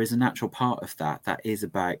natural part of that is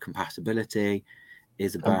about compatibility,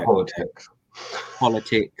 is about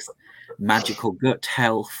politics, magical gut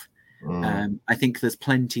health. I think there's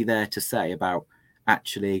plenty there to say about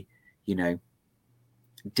actually,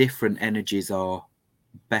 different energies are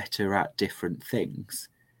better at different things.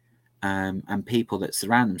 And people that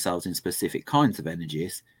surround themselves in specific kinds of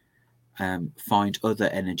energies find other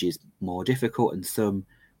energies more difficult and some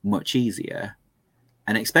much easier.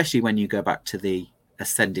 And especially when you go back to the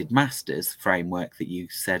Ascended Masters framework that you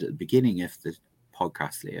said at the beginning of the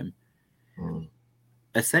podcast, Liam,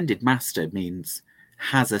 Ascended Master means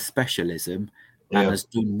has a specialism and has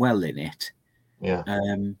done well in it.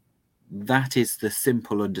 That is the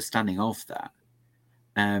simple understanding of that.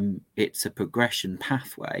 It's a progression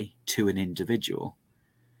pathway to an individual.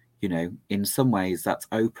 In some ways that's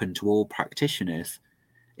open to all practitioners.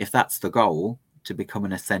 If that's the goal, to become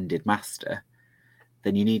an Ascended Master,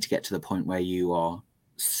 then you need to get to the point where you are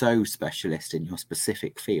so specialist in your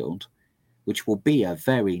specific field, which will be a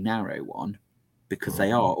very narrow one, because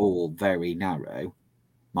they are all very narrow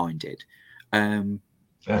minded.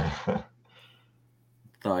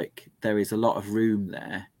 Like there is a lot of room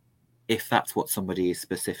there if that's what somebody is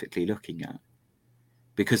specifically looking at.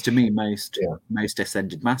 Because to me, most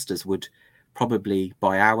Ascended Masters would probably,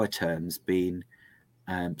 by our terms, been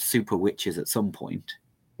super witches at some point.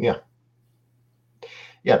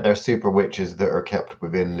 They're super witches that are kept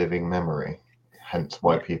within living memory, hence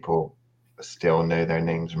why people still know their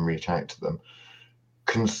names and reach out to them.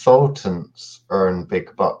 Consultants earn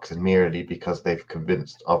big bucks merely because they've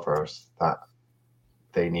convinced others that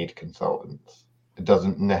they need consultants. It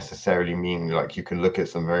doesn't necessarily mean, like, you can look at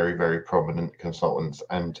some very, very prominent consultants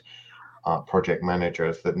and project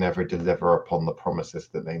managers that never deliver upon the promises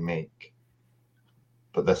that they make.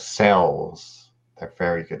 But the sales, they're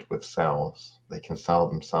very good with sales. They can sell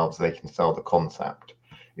themselves, they can sell the concept.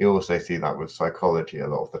 You also see that with psychology a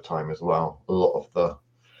lot of the time as well. A lot of the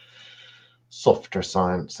softer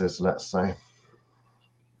sciences, let's say.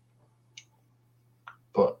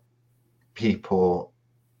 But people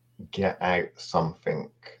get out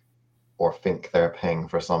something or think they're paying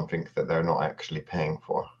for something that they're not actually paying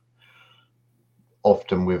for.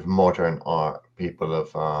 Often with modern art, people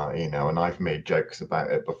have, and I've made jokes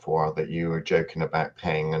about it before, that you were joking about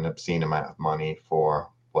paying an obscene amount of money for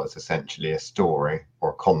what's essentially a story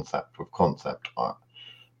or concept with concept art.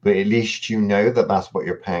 But at least you know that that's what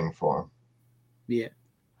you're paying for. Yeah.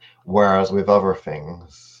 Whereas with other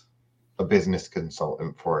things, a business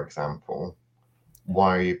consultant, for example,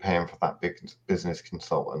 why are you paying for that big business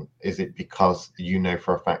consultant? Is it because you know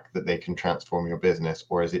for a fact that they can transform your business,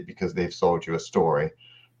 or is it because they've sold you a story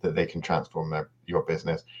that they can transform your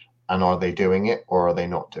business? And are they doing it, or are they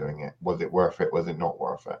not doing it? Was it worth it? Was it not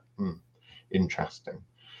worth it? Interesting.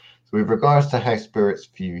 So with regards to how spirits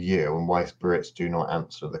view you and why spirits do not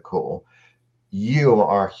answer the call, you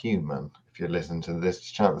are human. If you listen to this,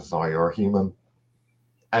 chances are you're human,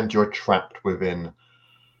 and you're trapped within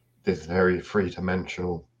this very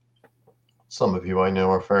three-dimensional, some of you I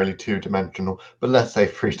know are fairly two-dimensional, but let's say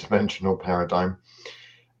three-dimensional paradigm.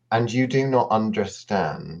 And you do not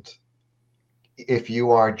understand, if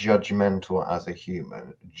you are judgmental as a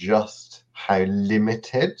human, just how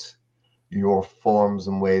limited your forms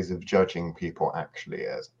and ways of judging people actually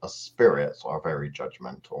is. Spirits are very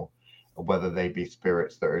judgmental, whether they be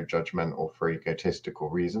spirits that are judgmental for egotistical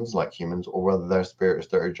reasons like humans, or whether they're spirits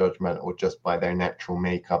that are judgmental just by their natural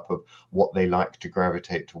makeup of what they like to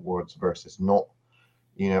gravitate towards versus not.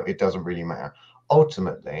 It doesn't really matter.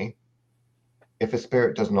 Ultimately, if a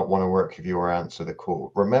spirit does not want to work with you or answer the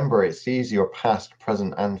call, remember it sees your past,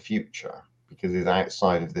 present, and future because it's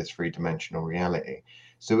outside of this three-dimensional reality.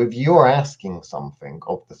 So if you're asking something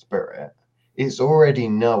of the spirit, it's already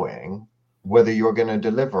knowing whether you're going to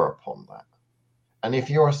deliver upon that. And if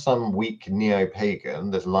you're some weak neo-pagan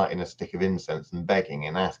that's lighting a stick of incense and begging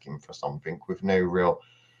and asking for something with no real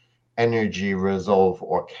energy, resolve,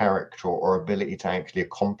 or character or ability to actually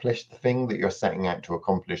accomplish the thing that you're setting out to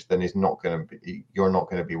accomplish, then you're not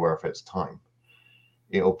going to be worth its time.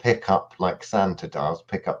 It'll pick up, like Santa does,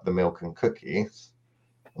 pick up the milk and cookies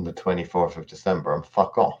on the 24th of December and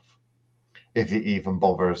fuck off, if it even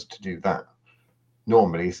bothers to do that.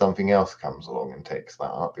 Normally something else comes along and takes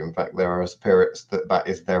that up. In fact, there are spirits that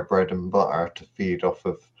is their bread and butter, to feed off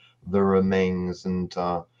of the remains and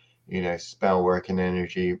spell work and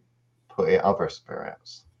energy put it other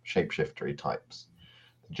spirits, shapeshiftery types,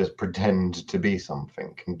 just pretend to be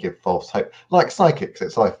something and give false hope. Like psychics,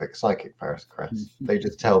 it's like psychic first, Chris. They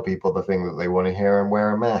just tell people the thing that they want to hear and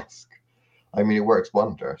wear a mask. I mean, it works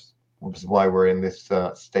wonders, which is why we're in this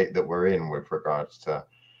state that we're in with regards to,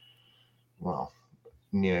 well,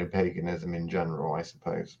 neo-paganism in general, I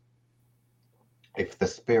suppose. If the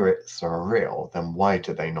spirits are real, then why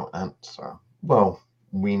do they not answer? Well,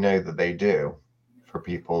 we know that they do for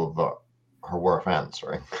people that are worth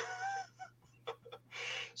answering.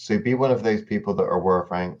 So be one of those people that are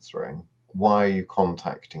worth answering. Why are you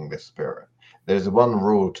contacting this spirit? There's one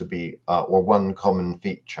rule to be, or one common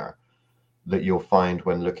feature that you'll find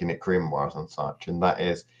when looking at grimoires and such, and that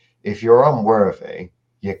is, if you're unworthy,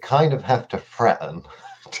 you kind of have to threaten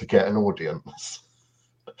to get an audience.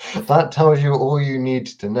 That tells you all you need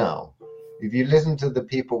to know. If you listen to the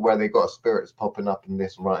people where they got spirits popping up in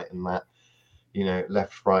this, right, and that,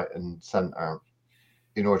 left, right, and center,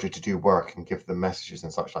 in order to do work and give them messages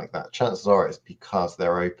and such like that, chances are it's because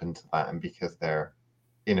they're open to that and because they're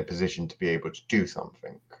in a position to be able to do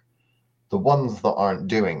something. The ones that aren't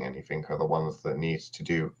doing anything are the ones that need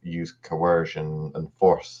to use coercion and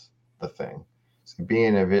force the thing. So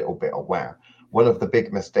being a little bit aware. One of the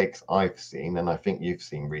big mistakes I've seen, and I think you've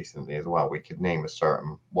seen recently as well, we could name a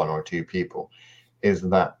certain one or two people, is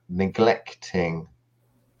that neglecting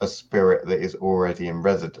a spirit that is already in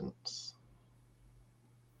residence.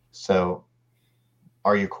 So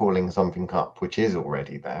are you calling something up which is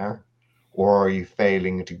already there, or are you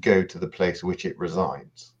failing to go to the place which it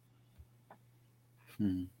resides?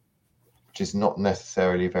 Which is not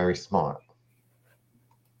necessarily very smart.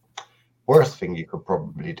 Worst thing you could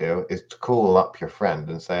probably do is to call up your friend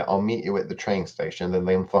and say, I'll meet you at the train station, and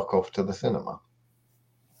then fuck off to the cinema.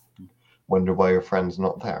 Wonder why your friend's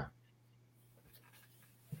not there.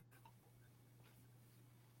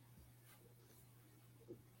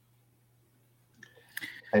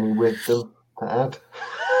 Any wisdom to add?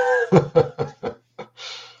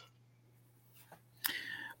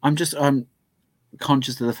 I'm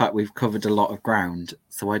conscious of the fact we've covered a lot of ground,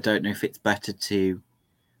 so I don't know if it's better to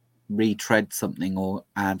retread something or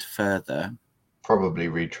add further. Probably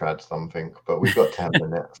retread something, but we've got 10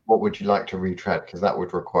 minutes. What would you like to retread? Because that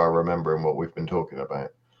would require remembering what we've been talking about.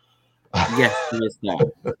 Yes, there is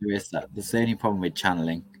that. There is that. That's the only problem with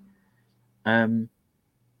channeling.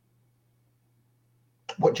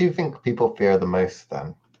 What do you think people fear the most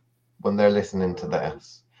then when they're listening to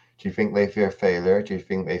this? Do you think they fear failure? Do you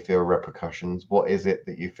think they fear repercussions? What is it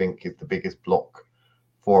that you think is the biggest block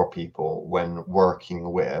for people when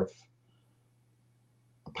working with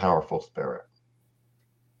a powerful spirit?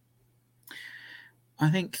 I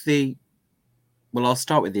think I'll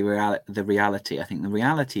start with the reality. I think the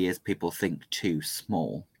reality is people think too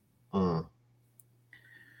small. Mm.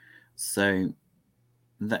 So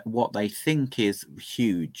that what they think is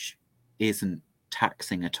huge isn't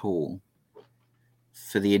taxing at all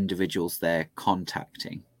for the individuals they're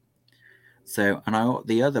contacting. So,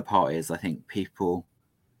 the other part is I think people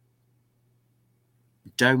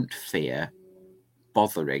don't fear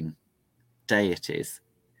bothering deities.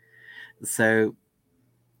 So,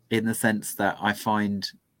 in the sense that I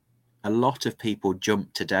find a lot of people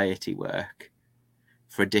jump to deity work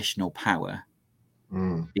for additional power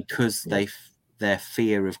because Yeah. their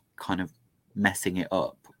fear of kind of messing it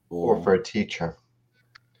up, Or for a teacher.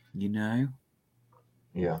 Yeah.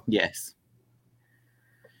 Yes.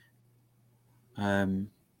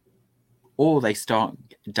 Or they start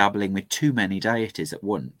dabbling with too many deities at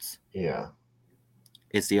once. Yeah.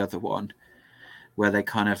 Is the other one where they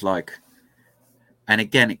kind of like, and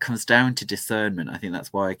again, it comes down to discernment. I think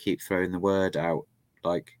that's why I keep throwing the word out.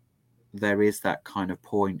 Like, there is that kind of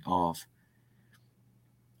point of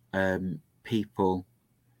people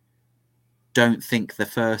don't think the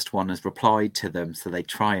first one has replied to them, so they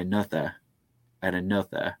try another and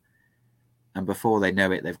another, and before they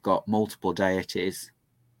know it, they've got multiple deities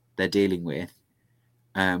they're dealing with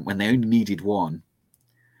when they only needed one,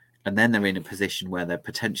 and then they're in a position where they're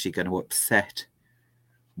potentially going to upset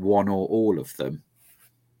one or all of them.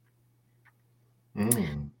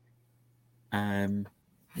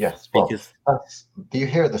 Yes, well, you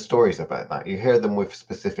hear the stories about that. You hear them with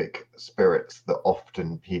specific spirits that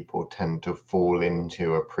often people tend to fall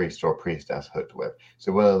into a priest or priestesshood with.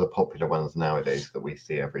 So one of the popular ones nowadays that we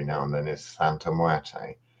see every now and then is Santa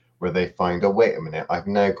Muerte, where they find, oh, wait a minute, I've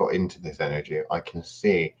now got into this energy. I can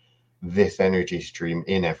see this energy stream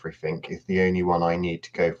in everything. It's the only one I need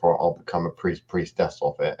to go for. I'll become a priest, priestess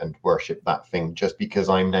of it and worship that thing just because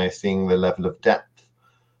I'm now seeing the level of depth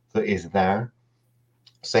that is there.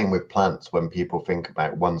 Same with plants. When people think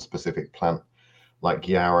about one specific plant, like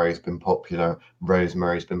yarrow's been popular,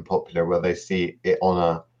 rosemary's been popular, where they see it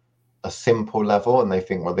on a simple level and they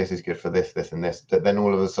think, well, this is good for this, this, and this. But then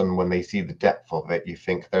all of a sudden, when they see the depth of it, you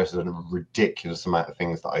think there's a ridiculous amount of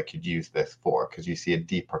things that I could use this for, because you see a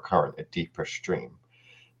deeper current, a deeper stream.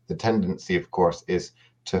 The tendency, of course, is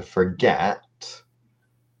to forget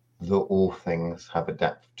that all things have a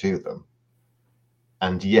depth to them.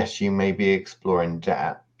 And yes, you may be exploring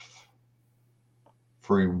depth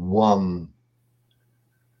through one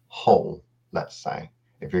hole, let's say.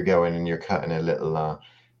 If you're going and you're cutting a little,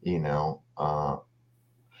 you go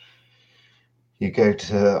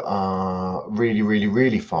to really, really,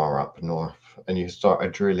 really far up north and you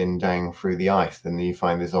start drilling down through the ice, and then you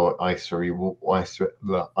find this icy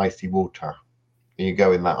water. You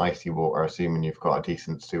go in that icy water, assuming you've got a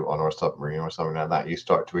decent suit on or a submarine or something like that. You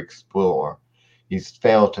start to explore. You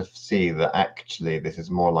fail to see that actually this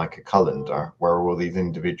is more like a colander where all these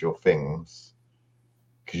individual things,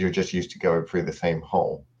 because you're just used to going through the same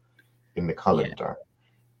hole in the colander.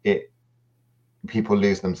 People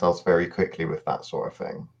lose themselves very quickly with that sort of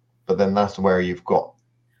thing. But then that's where you've got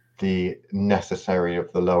the necessary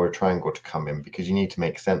of the lower triangle to come in, because you need to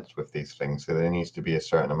make sense with these things. So there needs to be a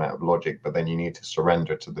certain amount of logic, but then you need to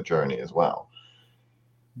surrender to the journey as well.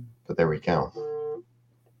 But there we go.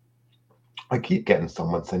 I keep getting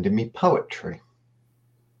someone sending me poetry.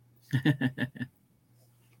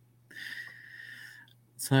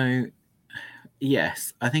 So,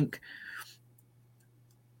 yes, I think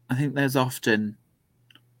there's often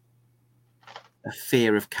a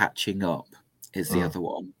fear of catching up is the other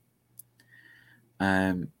one.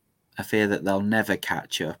 A fear that they'll never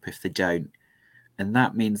catch up if they don't. And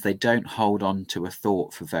that means they don't hold on to a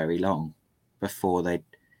thought for very long before they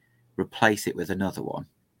replace it with another one.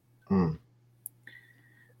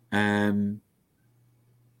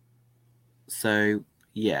 So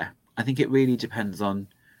yeah, I think it really depends on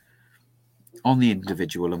the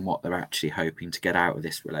individual and what they're actually hoping to get out of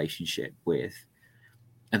this relationship with.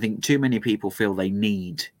 I think too many people feel they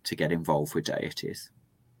need to get involved with deities.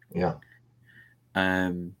 Yeah.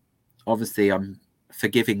 Obviously, I'm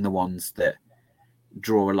forgiving the ones that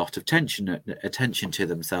draw a lot of attention to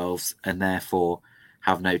themselves and therefore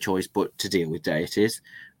have no choice but to deal with deities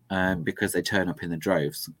because they turn up in the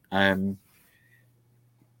droves.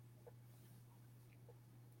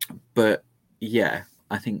 But yeah,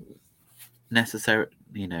 I think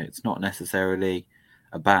it's not necessarily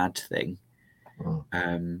a bad thing.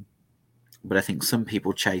 But I think some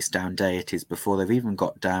people chase down deities before they've even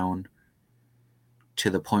got down to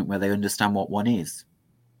the point where they understand what one is.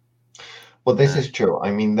 Well, this is true. I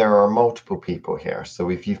mean, there are multiple people here. So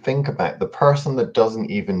if you think about the person that doesn't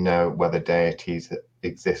even know whether deities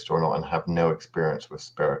exist or not and have no experience with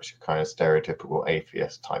spirits, your kind of stereotypical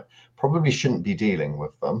atheist type, probably shouldn't be dealing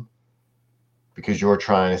with them because you're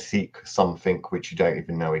trying to seek something which you don't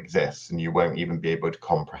even know exists and you won't even be able to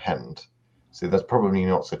comprehend. So that's probably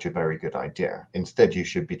not such a very good idea. Instead, you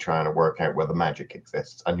should be trying to work out whether magic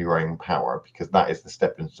exists and your own power, because that is the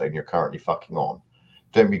stepping stone you're currently fucking on.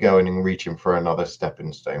 Don't be going and reaching for another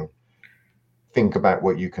stepping stone. Think about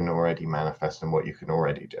what you can already manifest and what you can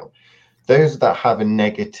already do. Those that have a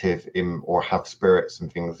negative or have spirits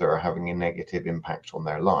and things that are having a negative impact on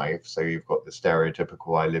their life, so you've got the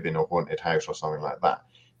stereotypical I live in a haunted house or something like that,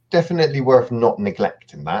 definitely worth not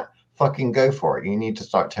neglecting that. Fucking go for it. You need to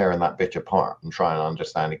start tearing that bitch apart and try and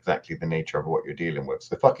understand exactly the nature of what you're dealing with.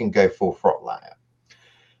 So fucking go full throttle at it.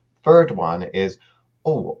 Third one is,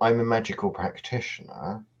 oh, I'm a magical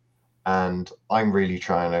practitioner and I'm really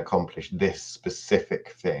trying to accomplish this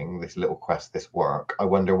specific thing, this little quest, this work. I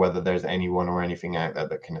wonder whether there's anyone or anything out there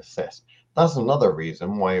that can assist. That's another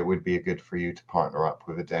reason why it would be good for you to partner up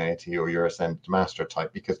with a deity or your ascended master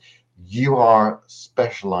type, because you are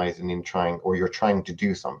specializing in trying, or you're trying to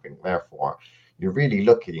do something. Therefore, you're really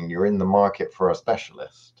looking, you're in the market for a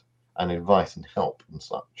specialist and advice and help and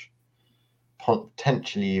such.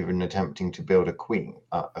 Potentially even attempting to build a queen,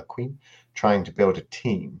 trying to build a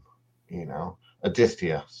team,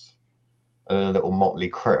 Odysseus, a little motley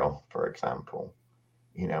crew, for example,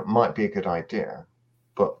 might be a good idea.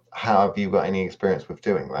 But have you got any experience with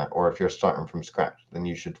doing that? Or if you're starting from scratch, then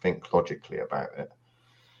you should think logically about it.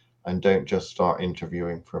 And don't just start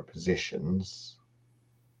interviewing for positions.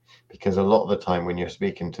 Because a lot of the time when you're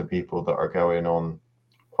speaking to people that are going on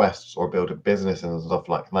quests or building businesses and stuff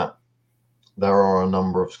like that, there are a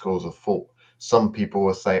number of schools of thought. Some people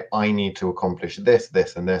will say, I need to accomplish this,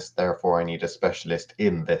 this, and this, therefore I need a specialist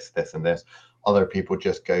in this, this, and this. Other people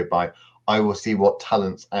just go by, I will see what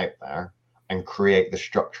talent's out there and create the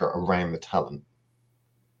structure around the talent.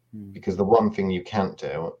 Because the one thing you can't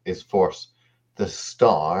do is force the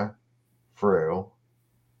star through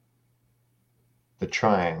the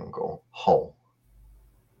triangle hole.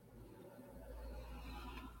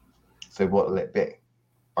 So what will it be?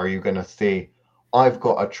 Are you going to see, I've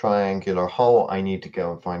got a triangular hole, I need to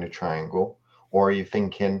go and find a triangle? Or are you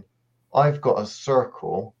thinking, I've got a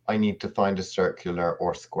circle, I need to find a circular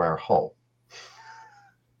or square hole?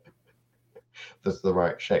 That's the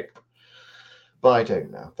right shape. But I don't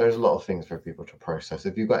know. There's a lot of things for people to process.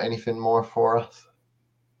 Have you got anything more for us?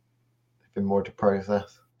 Anything more to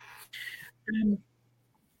process?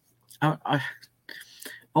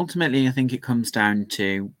 Ultimately, I think it comes down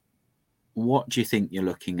to, what do you think you're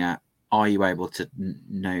looking at? Are you able to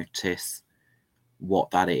notice what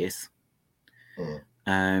that is?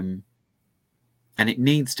 And it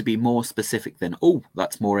needs to be more specific than, oh,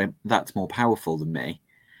 that's more powerful than me.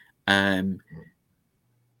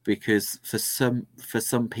 Because for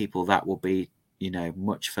some people that will be,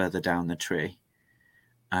 much further down the tree.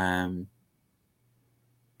 But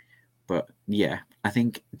yeah, I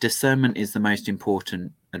think discernment is the most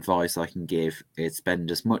important advice I can give. Is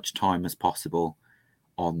spend as much time as possible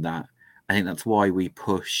on that. I think that's why we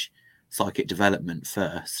push psychic development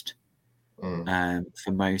first.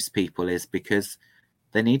 For most people, is because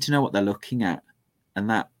they need to know what they're looking at, and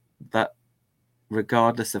that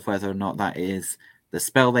regardless of whether or not that is the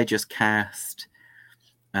spell they just cast,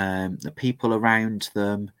 the people around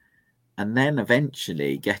them, and then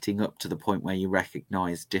eventually getting up to the point where you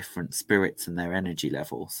recognize different spirits and their energy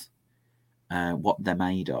levels, what they're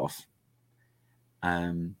made of,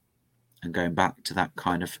 and going back to that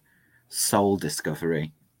kind of soul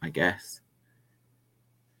discovery, I guess.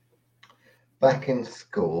 Back in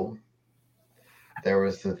school, there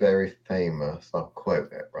was a very famous, I'll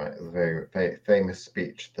quote it, right? A very famous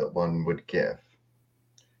speech that one would give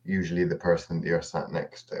usually the person that you're sat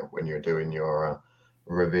next to when you're doing your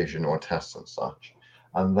revision or tests and such.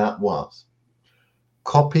 And that was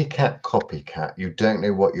copycat, copycat. You don't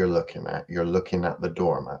know what you're looking at. You're looking at the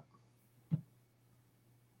doormat.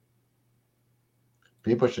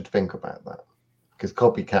 People should think about that, because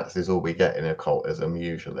copycats is all we get in occultism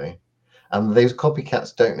usually. And those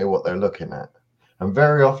copycats don't know what they're looking at. And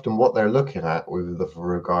very often what they're looking at with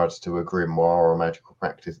regards to a grimoire or magical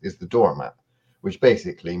practice is the doormat, which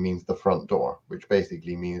basically means the front door, which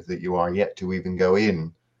basically means that you are yet to even go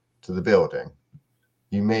in to the building.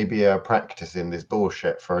 You may be practicing this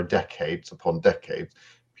bullshit for decades upon decades,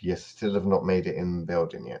 but you still have not made it in the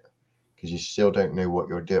building yet, because you still don't know what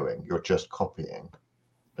you're doing. You're just copying.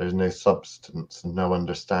 There's no substance, no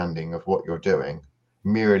understanding of what you're doing,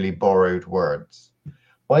 merely borrowed words.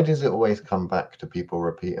 Why does it always come back to people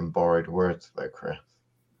repeating borrowed words, though, Chris?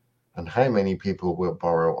 And how many people will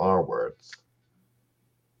borrow our words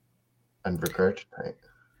and regurgitate?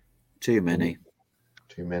 Too many.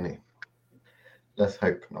 Too many. Let's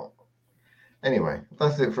hope not. Anyway,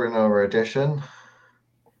 that's it for another edition.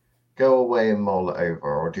 Go away and mull it over,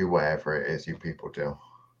 or do whatever it is you people do.